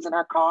having things in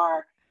our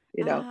car,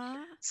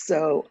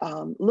 So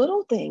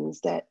little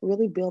things that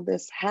really build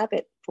this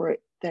habit for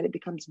it, that it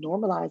becomes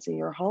normalized in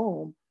your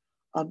home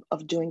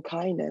of doing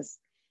kindness.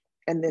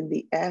 And then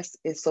the S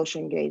is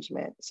social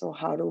engagement. So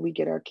how do we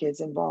get our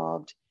kids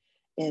involved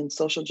in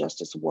social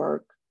justice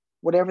work,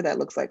 whatever that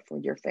looks like for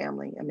your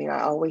family? I mean,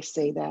 I always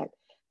say that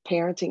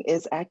parenting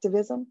is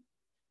activism.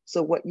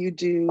 So what you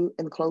do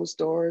in closed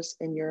doors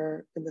in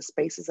the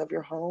spaces of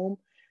your home,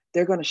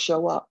 they're going to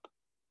show up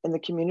in the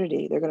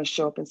community. They're going to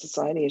show up in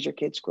society as your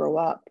kids grow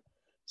up.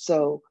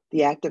 So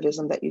the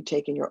activism that you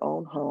take in your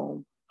own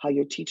home, how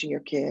you're teaching your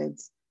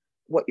kids,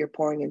 what you're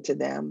pouring into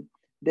them,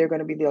 they're going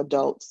to be the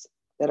adults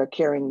that are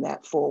carrying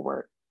that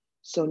forward.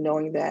 So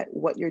knowing that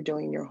what you're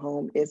doing in your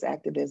home is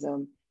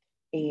activism,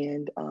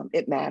 and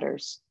it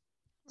matters.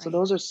 Right. So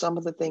those are some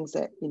of the things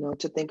that,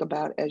 to think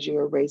about as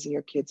you're raising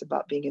your kids,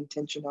 about being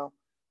intentional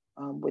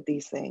with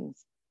these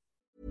things.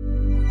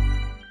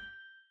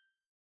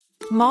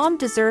 Mom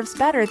deserves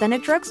better than a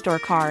drugstore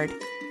card.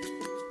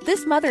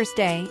 This Mother's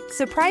Day,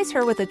 surprise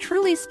her with a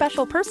truly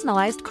special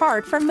personalized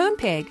card from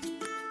Moonpig.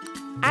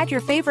 Add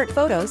your favorite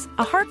photos,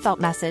 a heartfelt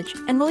message,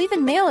 and we'll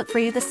even mail it for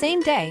you the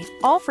same day,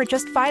 all for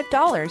just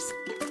 $5.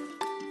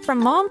 From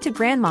mom to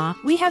grandma,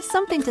 we have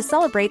something to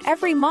celebrate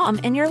every mom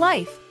in your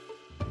life.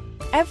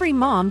 Every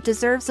mom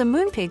deserves a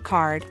Moonpig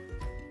card.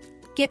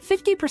 Get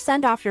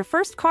 50% off your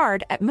first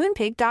card at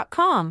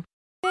moonpig.com.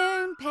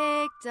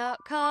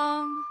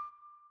 Moonpig.com.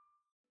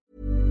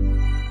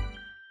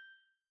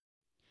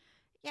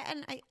 Yeah,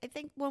 and I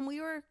think when we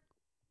were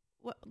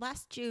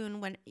last June,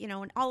 when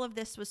all of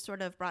this was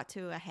sort of brought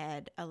to a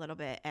head a little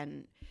bit,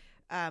 and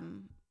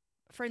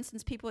for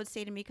instance, people would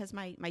say to me, because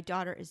my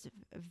daughter is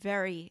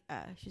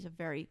she's a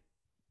very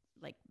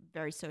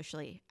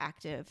socially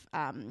active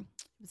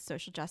with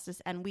social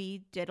justice, and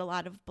we did a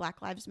lot of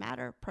Black Lives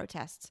Matter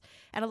protests,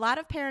 and a lot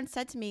of parents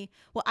said to me,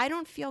 well, I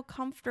don't feel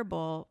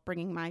comfortable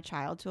bringing my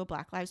child to a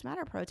Black Lives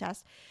Matter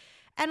protest.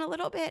 And a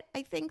little bit,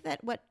 I think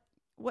that what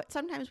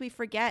sometimes we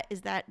forget is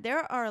that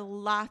there are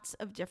lots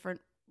of different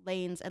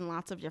lanes and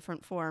lots of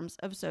different forms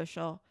of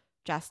social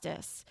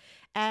justice.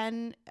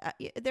 And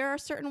there are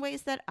certain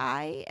ways that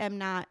I am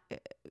not,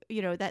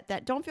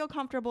 that don't feel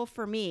comfortable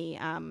for me.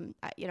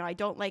 I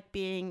don't like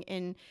being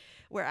in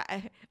where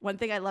one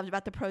thing I loved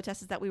about the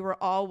protest is that we were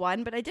all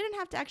one, but I didn't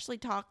have to actually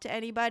talk to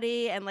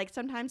anybody. And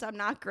sometimes I'm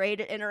not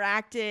great at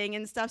interacting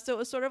and stuff. So it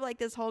was sort of like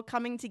this whole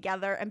coming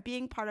together and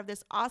being part of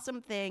this awesome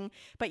thing,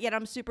 but yet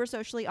I'm super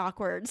socially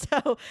awkward.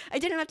 So I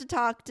didn't have to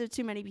talk to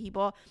too many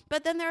people.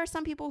 But then there are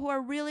some people who are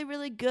really,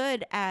 really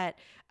good at,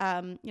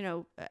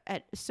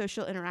 at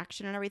social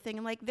interaction and everything.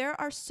 And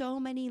there are so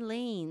many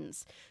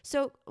lanes.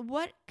 So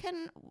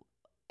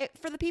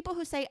for the people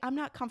who say, I'm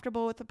not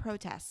comfortable with the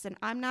protests and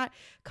I'm not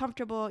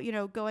comfortable,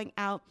 going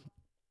out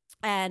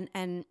and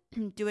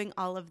doing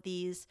all of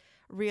these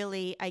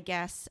really, I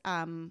guess,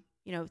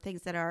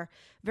 things that are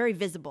very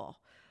visible.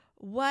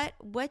 What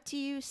do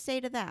you say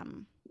to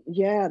them?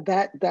 Yeah,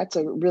 that's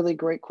a really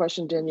great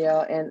question,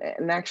 Danielle.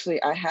 And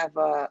actually I have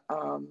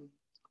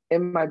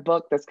in my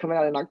book that's coming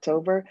out in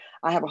October,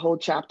 I have a whole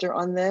chapter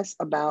on this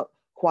about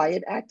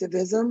quiet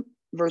activism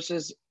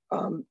versus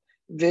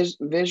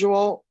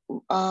visual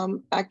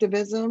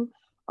activism.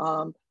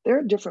 There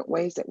are different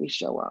ways that we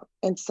show up,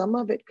 and some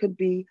of it could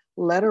be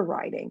letter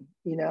writing.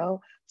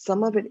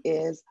 Some of it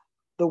is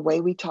the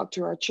way we talk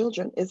to our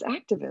children is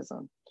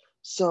activism.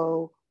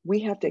 So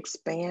we have to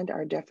expand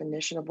our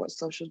definition of what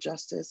social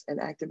justice and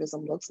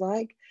activism looks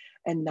like,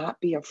 and not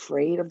be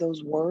afraid of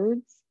those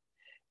words.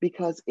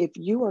 Because if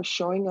you are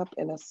showing up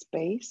in a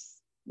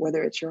space,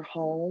 whether it's your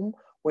home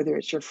whether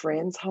it's your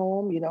friend's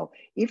home,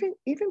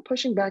 even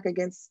pushing back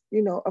against,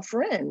 a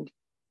friend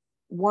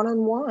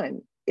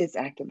one-on-one is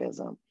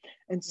activism.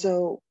 And Yeah.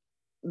 so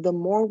the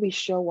more we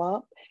show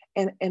up,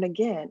 and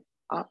again,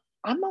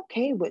 I'm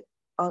okay with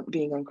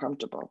being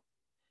uncomfortable,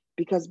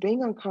 because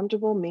being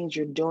uncomfortable means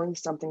you're doing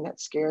something that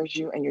scares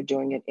you and you're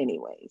doing it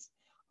anyways.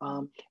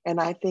 And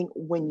I think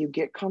when you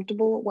get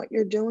comfortable with what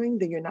you're doing,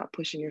 then you're not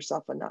pushing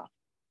yourself enough.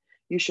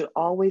 You should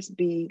always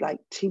be like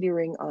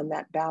teetering on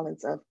that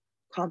balance of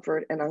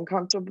comfort and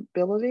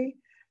uncomfortability,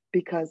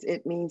 because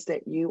it means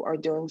that you are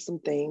doing some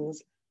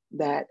things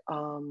that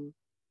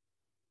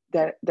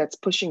that's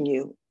pushing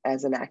you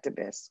as an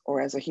activist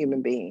or as a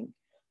human being.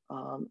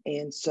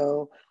 And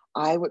so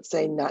I would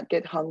say not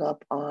get hung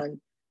up on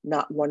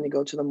not wanting to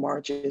go to the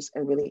marches,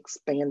 and really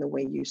expand the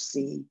way you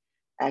see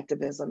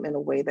activism in a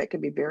way that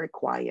could be very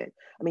quiet.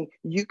 I mean,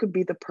 you could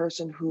be the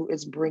person who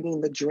is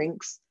bringing the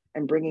drinks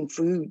and bringing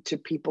food to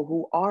people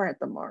who are at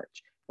the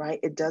march, right?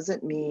 It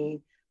doesn't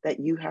mean that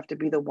you have to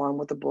be the one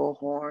with the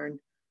bullhorn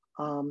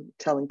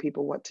telling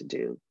people what to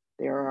do.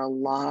 There are a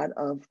lot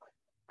of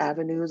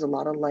avenues, a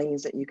lot of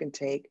lanes that you can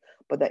take,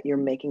 but that you're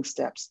making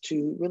steps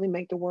to really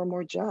make the world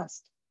more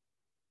just.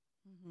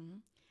 Mm-hmm.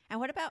 And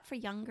what about for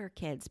younger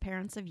kids,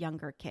 parents of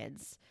younger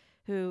kids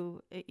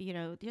who,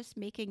 just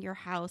making your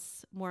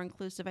house more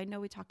inclusive? I know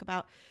we talk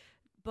about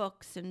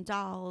books and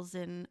dolls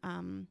and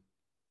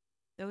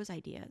those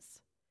ideas.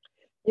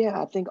 Yeah,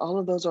 I think all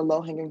of those are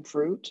low hanging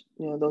fruit.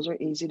 Those are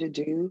easy to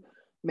do.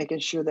 Making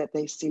sure that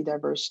they see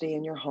diversity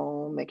in your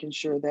home, making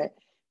sure that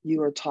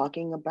you are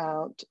talking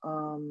about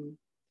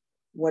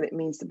what it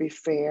means to be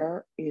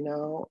fair,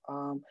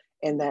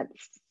 and that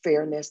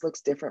fairness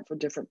looks different for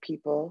different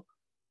people.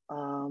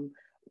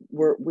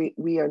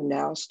 We are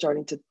now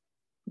starting to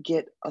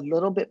get a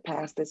little bit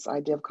past this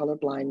idea of color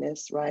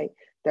blindness, right?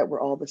 That we're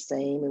all the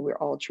same and we're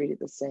all treated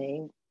the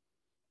same.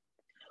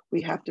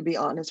 We have to be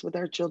honest with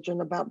our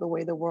children about the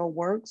way the world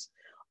works.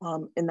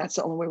 And that's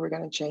the only way we're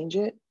going to change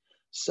it.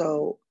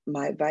 So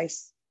my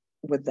advice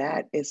with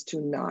that is to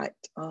not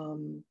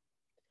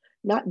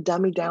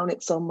dummy down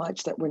it so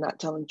much that we're not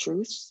telling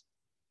truths,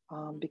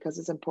 because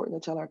it's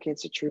important to tell our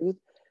kids the truth,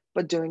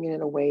 but doing it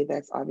in a way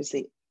that's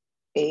obviously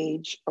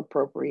age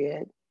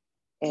appropriate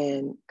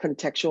and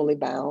contextually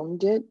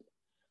bounded.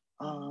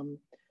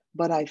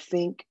 But I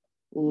think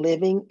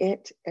living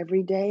it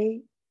every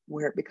day,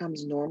 where it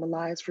becomes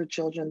normalized for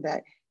children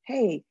that,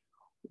 hey,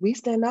 we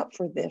stand up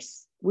for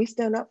this. We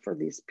stand up for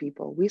these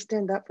people. We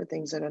stand up for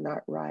things that are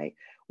not right.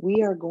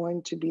 We are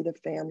going to be the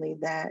family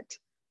that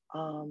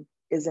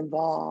is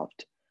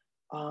involved.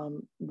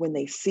 When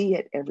they see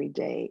it every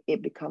day,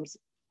 it becomes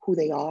who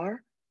they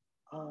are.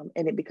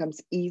 And it becomes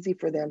easy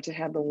for them to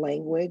have the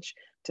language,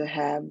 to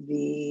have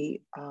the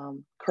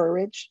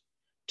courage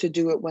to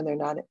do it when they're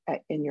not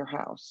in your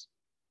house.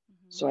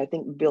 So I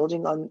think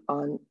building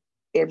on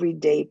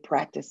everyday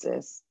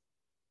practices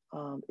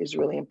is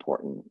really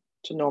important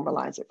to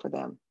normalize it for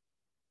them.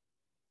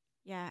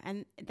 Yeah,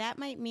 and that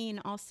might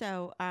mean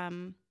also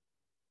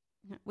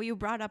what you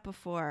brought up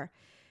before,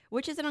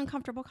 which is an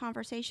uncomfortable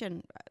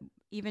conversation,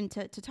 even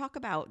to talk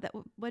about, that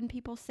when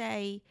people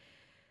say,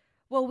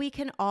 well, we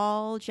can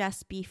all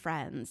just be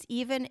friends,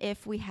 even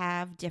if we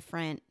have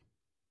different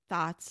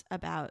thoughts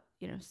about,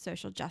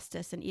 social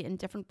justice and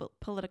different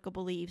political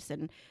beliefs,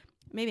 and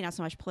maybe not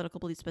so much political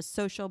beliefs, but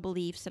social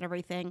beliefs and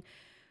everything,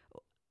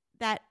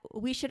 that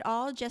we should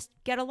all just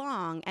get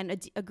along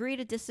and agree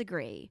to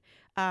disagree.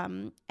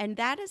 And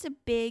that is a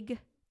big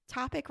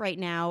topic right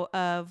now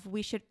of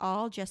we should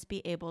all just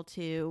be able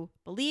to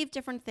believe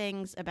different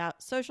things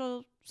about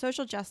social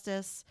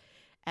justice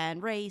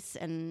and race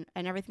and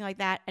everything like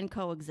that, and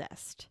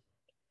coexist.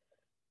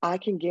 I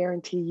can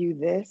guarantee you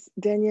this,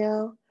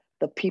 Danielle,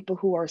 the people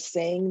who are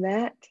saying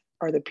that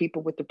are the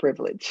people with the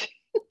privilege.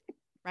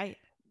 Right.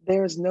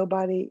 There's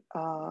nobody,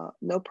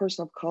 no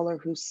person of color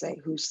who's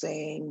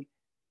saying,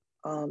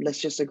 let's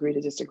just agree to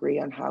disagree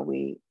on how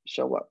we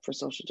show up for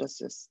social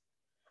justice.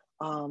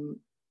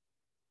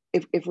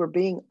 If we're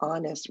being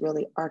honest,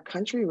 really, our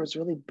country was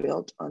really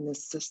built on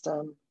this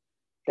system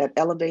that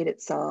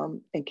elevated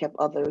some and kept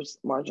others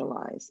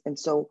marginalized. And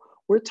so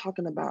we're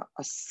talking about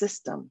a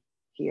system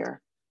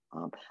here.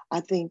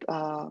 I think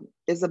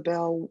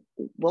Isabel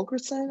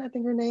Wilkerson, I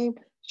think her name,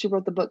 she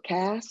wrote the book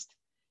Caste.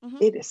 Mm-hmm.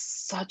 It is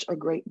such a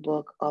great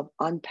book of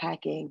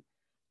unpacking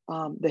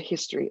the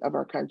history of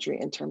our country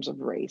in terms of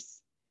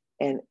race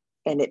and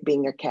it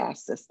being a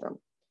caste system.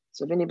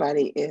 So if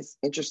anybody is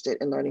interested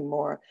in learning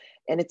more,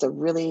 and it's a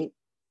really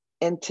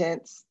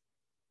intense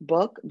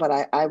book,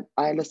 but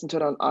I listen to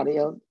it on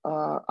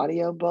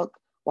audio book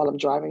while I'm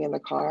driving in the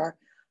car,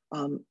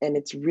 and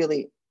it's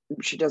really,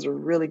 she does a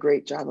really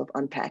great job of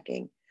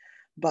unpacking.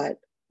 But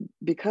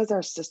because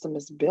our system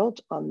is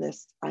built on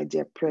this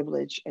idea of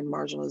privilege and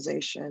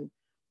marginalization,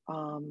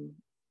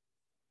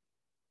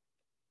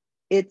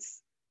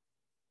 it's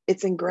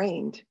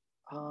ingrained.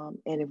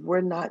 And if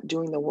we're not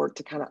doing the work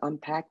to kind of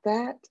unpack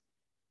that,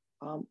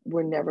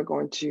 we're never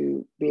going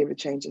to be able to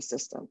change the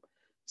system.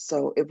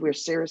 So if we're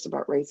serious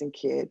about raising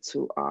kids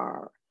who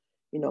are,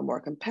 more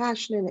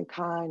compassionate and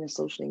kind and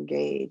socially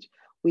engaged,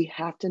 we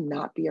have to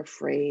not be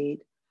afraid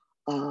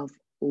of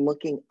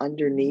looking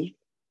underneath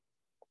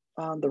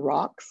the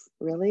rocks,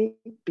 really,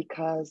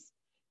 because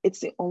it's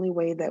the only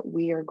way that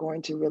we are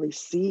going to really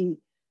see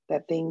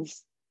that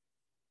things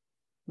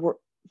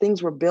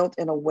were built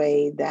in a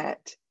way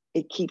that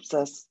it keeps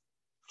us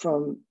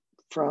from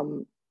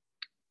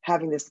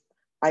having this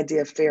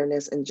idea of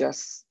fairness and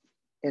justice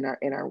in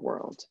our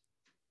world.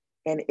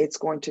 And it's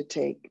going to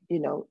take,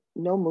 no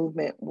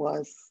movement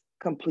was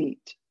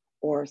complete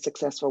or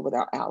successful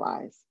without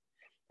allies.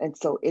 And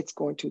so it's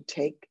going to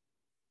take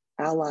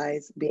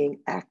allies being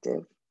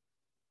active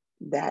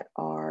that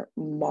are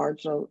not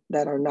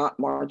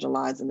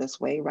marginalized in this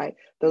way, right?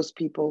 Those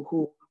people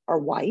who are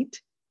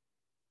white,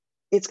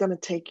 it's going to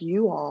take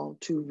you all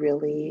to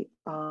really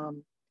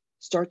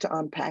start to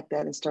unpack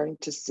that and starting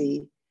to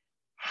see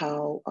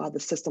how the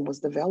system was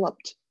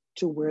developed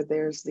to where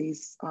there's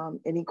these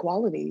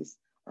inequalities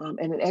and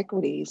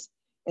inequities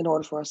in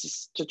order for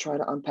us to try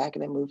to unpack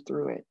it and move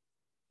through it.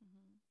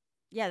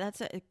 Yeah,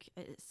 that's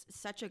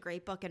such a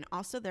great book. And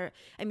also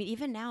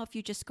even now, if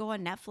you just go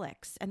on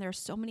Netflix, and there are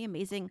so many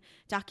amazing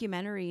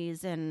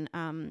documentaries and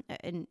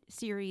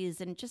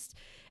series, and just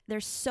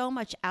there's so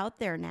much out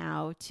there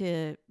now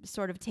to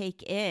sort of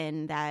take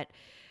in that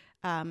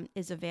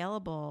is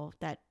available,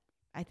 that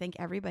I think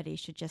everybody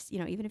should just,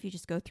 even if you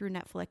just go through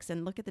Netflix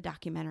and look at the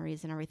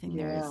documentaries and everything,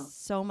 there is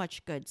so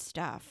much good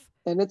stuff.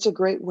 And it's a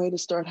great way to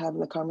start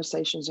having the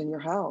conversations in your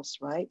house,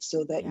 right?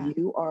 So that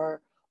you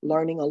are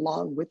learning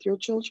along with your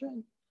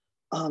children,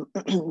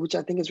 which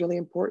I think is really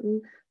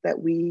important, that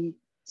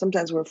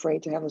sometimes we're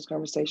afraid to have those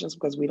conversations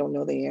because we don't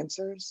know the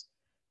answers.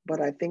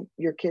 But I think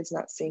your kids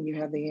not seeing you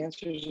have the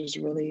answers is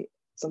really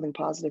something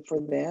positive for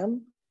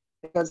them,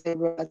 because they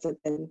realize that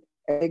when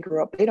they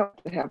grow up, they don't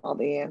have all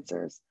the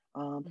answers.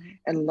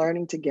 And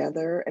learning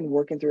together and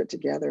working through it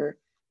together,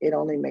 it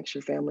only makes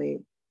your family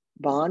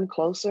bond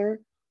closer.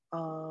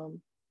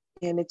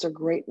 And it's a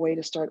great way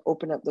to start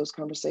opening up those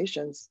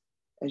conversations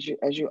as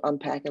you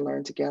unpack and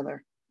learn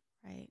together.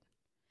 Right.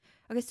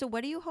 Okay. So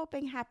what are you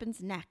hoping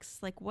happens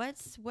next? Like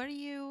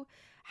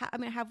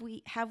have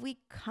we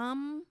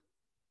come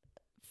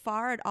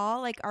far at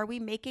all? Like, are we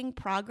making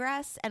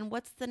progress, and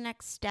what's the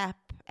next step,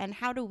 and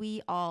how do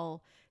we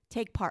all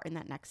take part in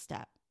that next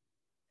step?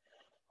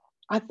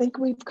 I think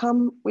we've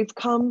come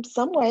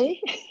some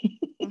way.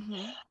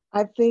 Mm-hmm.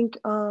 I think,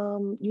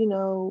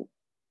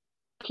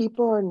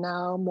 people are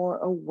now more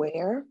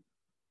aware,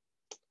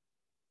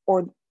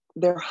 or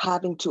they're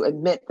having to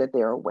admit that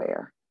they're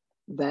aware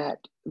that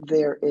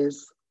there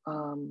is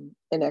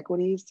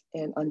inequities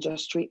and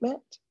unjust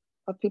treatment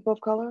of people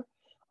of color,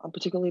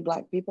 particularly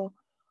Black people.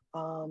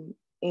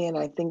 And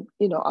I think,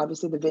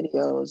 obviously the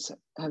videos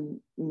have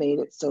made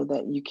it so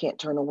that you can't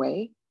turn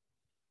away.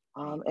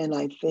 And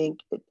I think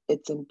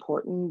it's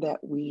important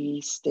that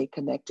we stay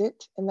connected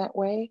in that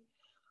way,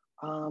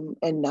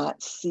 and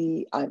not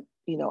see, I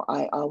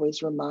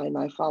always remind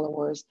my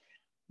followers,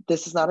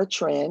 this is not a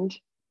trend,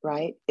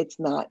 right? It's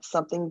not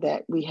something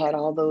that we had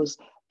all those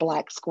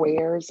Black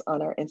squares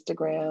on our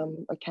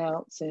Instagram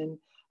accounts and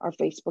our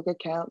Facebook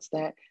accounts,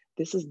 that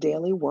this is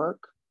daily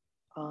work.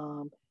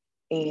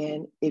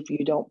 And if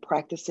you don't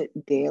practice it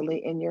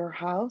daily in your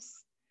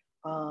house,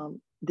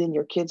 then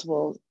your kids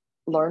will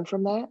learn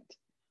from that.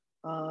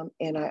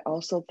 And I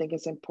also think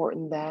it's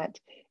important that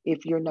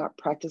if you're not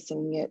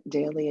practicing it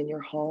daily in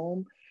your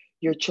home,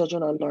 your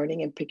children are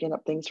learning and picking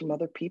up things from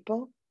other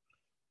people.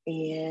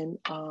 And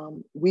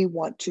we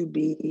want to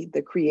be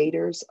the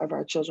creators of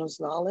our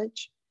children's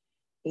knowledge.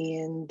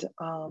 And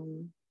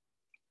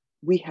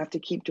we have to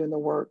keep doing the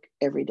work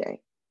every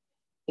day.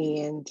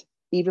 And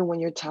even when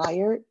you're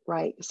tired,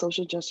 right?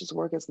 Social justice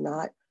work is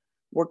not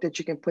work that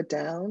you can put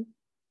down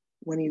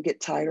when you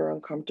get tired or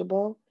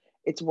uncomfortable.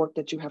 It's work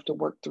that you have to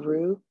work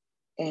through,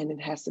 and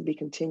it has to be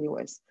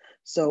continuous.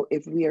 So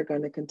if we are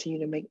going to continue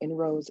to make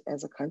inroads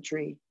as a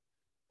country,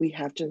 we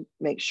have to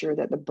make sure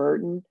that the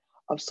burden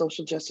of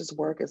social justice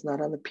work is not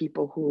on the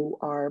people who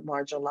are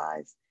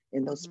marginalized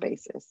in those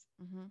spaces.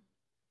 Mm-hmm.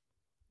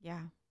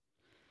 Yeah.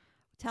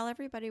 Tell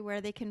everybody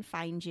where they can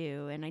find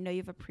you. And I know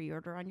you have a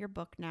pre-order on your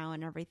book now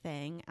and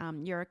everything.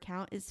 Your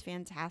account is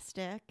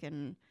fantastic,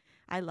 and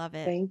I love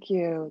it. Thank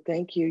you.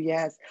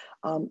 Yes.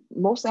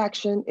 Most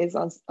action is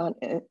on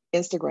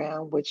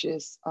Instagram, which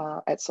is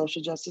at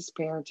Social Justice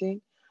Parenting.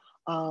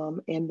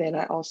 And then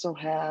I also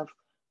have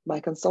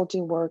my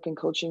consulting work and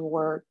coaching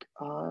work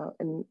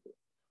and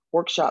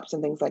workshops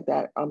and things like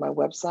that on my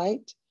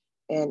website.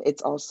 And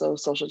it's also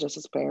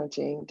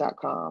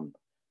socialjusticeparenting.com.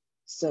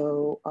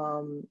 So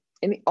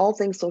all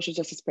things social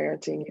justice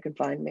parenting, you can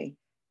find me.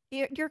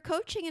 Your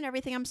coaching and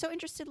everything, I'm so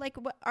interested, like,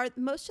 what are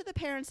most of the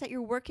parents that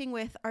you're working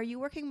with? Are you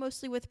working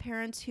mostly with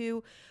parents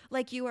who,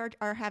 like you,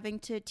 are having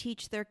to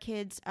teach their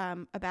kids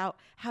about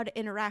how to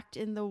interact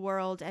in the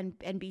world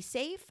and be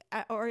safe?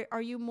 Or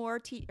are you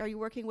are you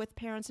working with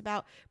parents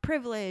about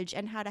privilege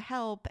and how to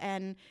help,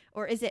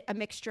 or is it a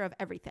mixture of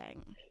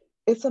everything?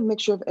 It's a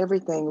mixture of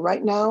everything.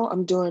 Right now,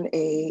 I'm doing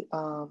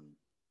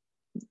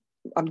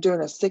I'm doing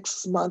a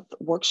 6-month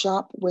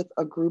workshop with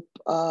a group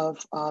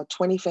of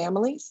 20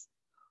 families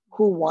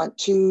who want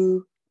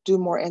to do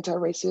more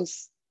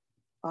anti-racist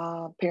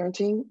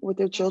parenting with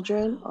their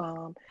children.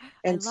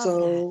 And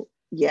so,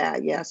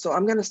 yeah. So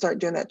I'm going to start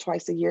doing that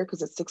twice a year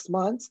because it's 6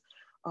 months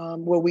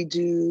where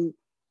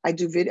I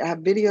have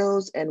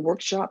videos and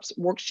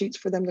worksheets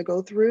for them to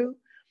go through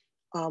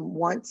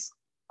once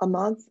a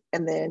month.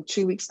 And then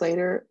 2 weeks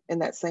later in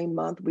that same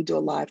month, we do a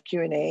live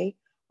Q&A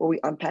where we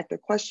unpack their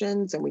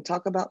questions and we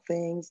talk about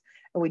things.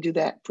 And we do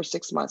that for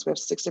 6 months. We have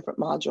 6 different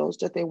modules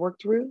that they work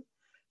through.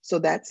 So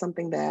that's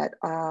something that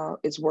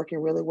is working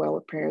really well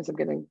with parents. I'm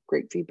getting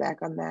great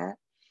feedback on that.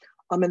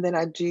 And then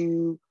I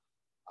do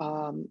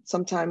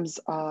sometimes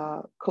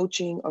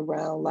coaching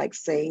around, like,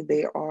 say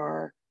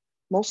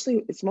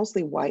it's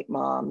mostly white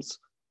moms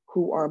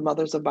who are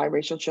mothers of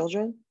biracial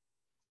children.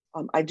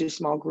 I do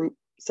small group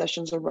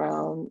sessions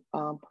around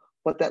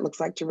what that looks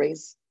like to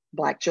raise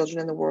Black children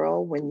in the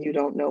world when you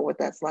don't know what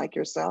that's like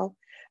yourself.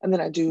 And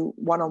then I do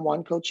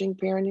one-on-one coaching,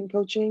 parenting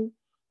coaching.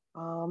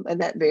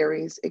 And that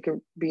varies. It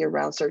could be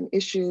around certain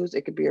issues.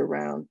 It could be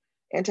around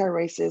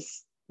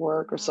anti-racist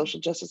work or social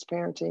justice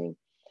parenting.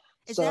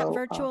 Is that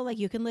virtual? Like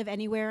you can live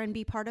anywhere and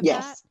be part of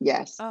that?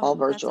 Yes, all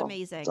virtual. That's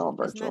amazing. It's all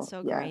virtual. Isn't that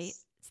so great?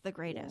 Yes. It's the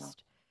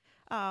greatest.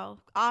 Yeah. Oh,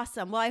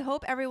 awesome. Well, I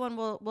hope everyone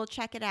will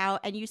check it out.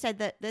 And you said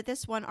that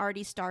this one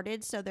already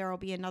started, so there will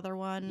be another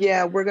one.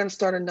 Yeah, we're going to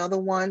start another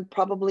one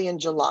probably in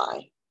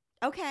July.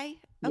 Okay,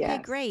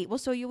 Yes. great. Well,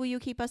 so will you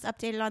keep us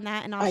updated on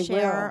that? And I'll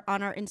share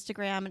on our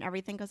Instagram and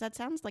everything, because that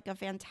sounds like a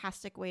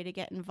fantastic way to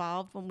get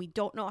involved when we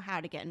don't know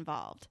how to get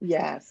involved.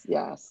 Yes.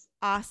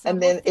 Awesome.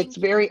 And then it's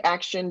very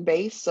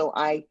action-based. So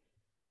I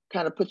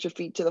kind of put your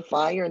feet to the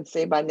fire and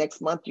say, by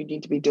next month, you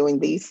need to be doing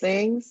these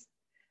things.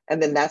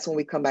 And then that's when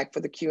we come back for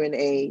the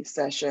Q&A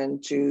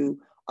session to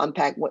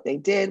unpack what they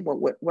did, what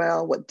went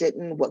well, what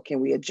didn't, what can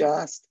we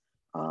adjust.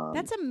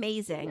 That's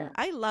amazing. Yeah.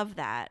 I love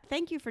that.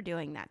 Thank you for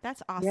doing that.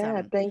 That's awesome.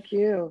 Yeah, thank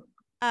you.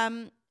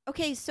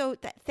 Okay, so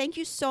thank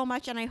you so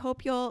much, and I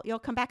hope you'll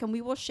come back, and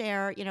we will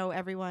share.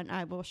 Everyone,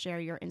 I will share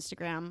your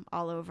Instagram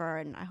all over,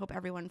 and I hope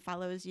everyone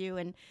follows you.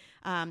 And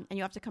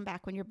you have to come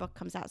back when your book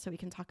comes out so we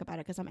can talk about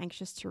it, because I'm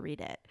anxious to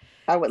read it.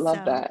 I would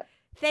love that.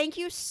 Thank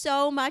you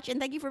so much, and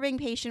thank you for being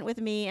patient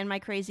with me and my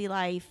crazy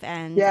life.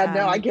 And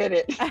no, I get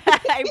it.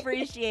 I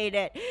appreciate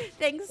it.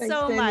 Thanks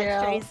so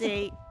Danielle. much,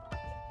 Tracy.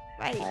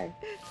 Bye. Bye.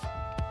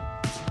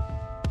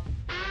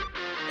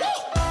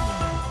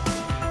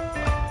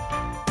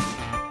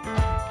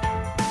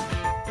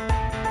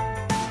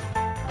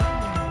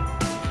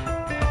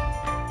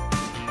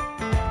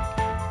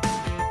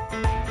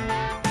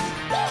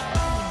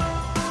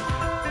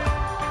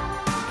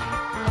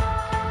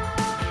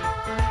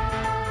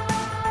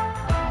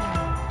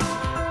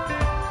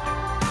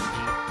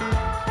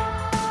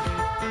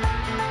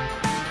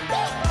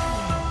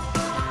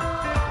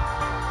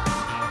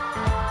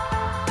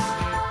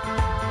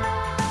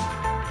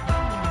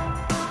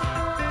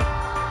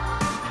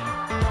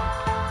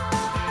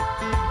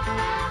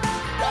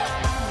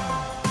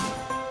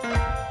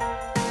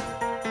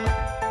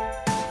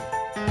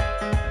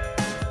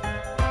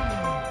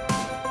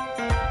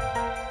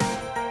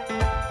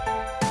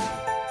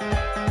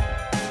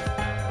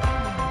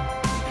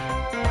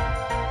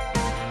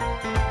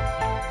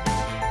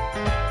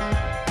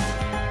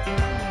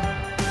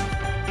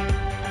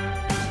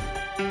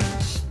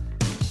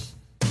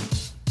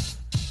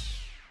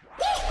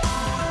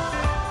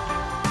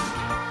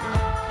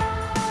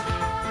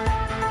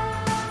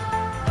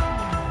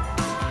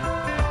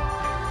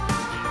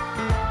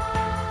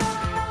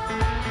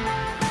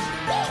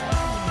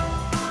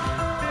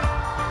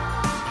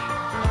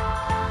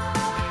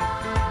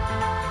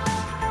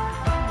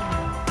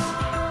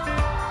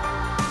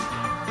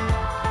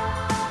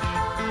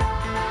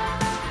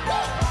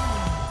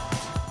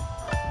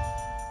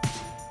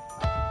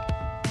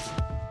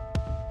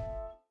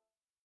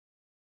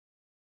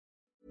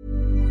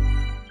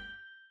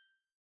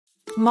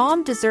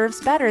 Mom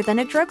deserves better than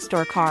a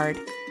drugstore card.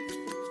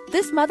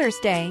 This Mother's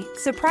Day,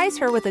 surprise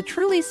her with a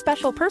truly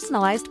special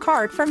personalized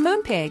card from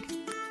Moonpig.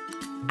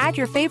 Add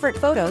your favorite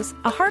photos,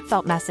 a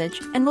heartfelt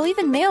message, and we'll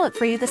even mail it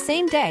for you the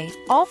same day,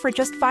 all for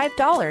just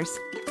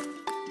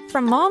 $5.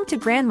 From mom to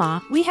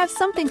grandma, we have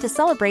something to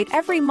celebrate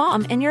every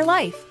mom in your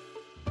life.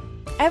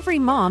 Every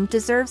mom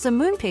deserves a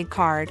Moonpig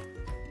card.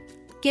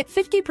 Get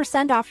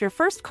 50% off your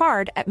first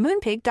card at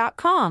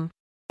moonpig.com.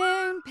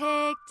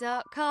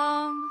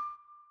 Moonpig.com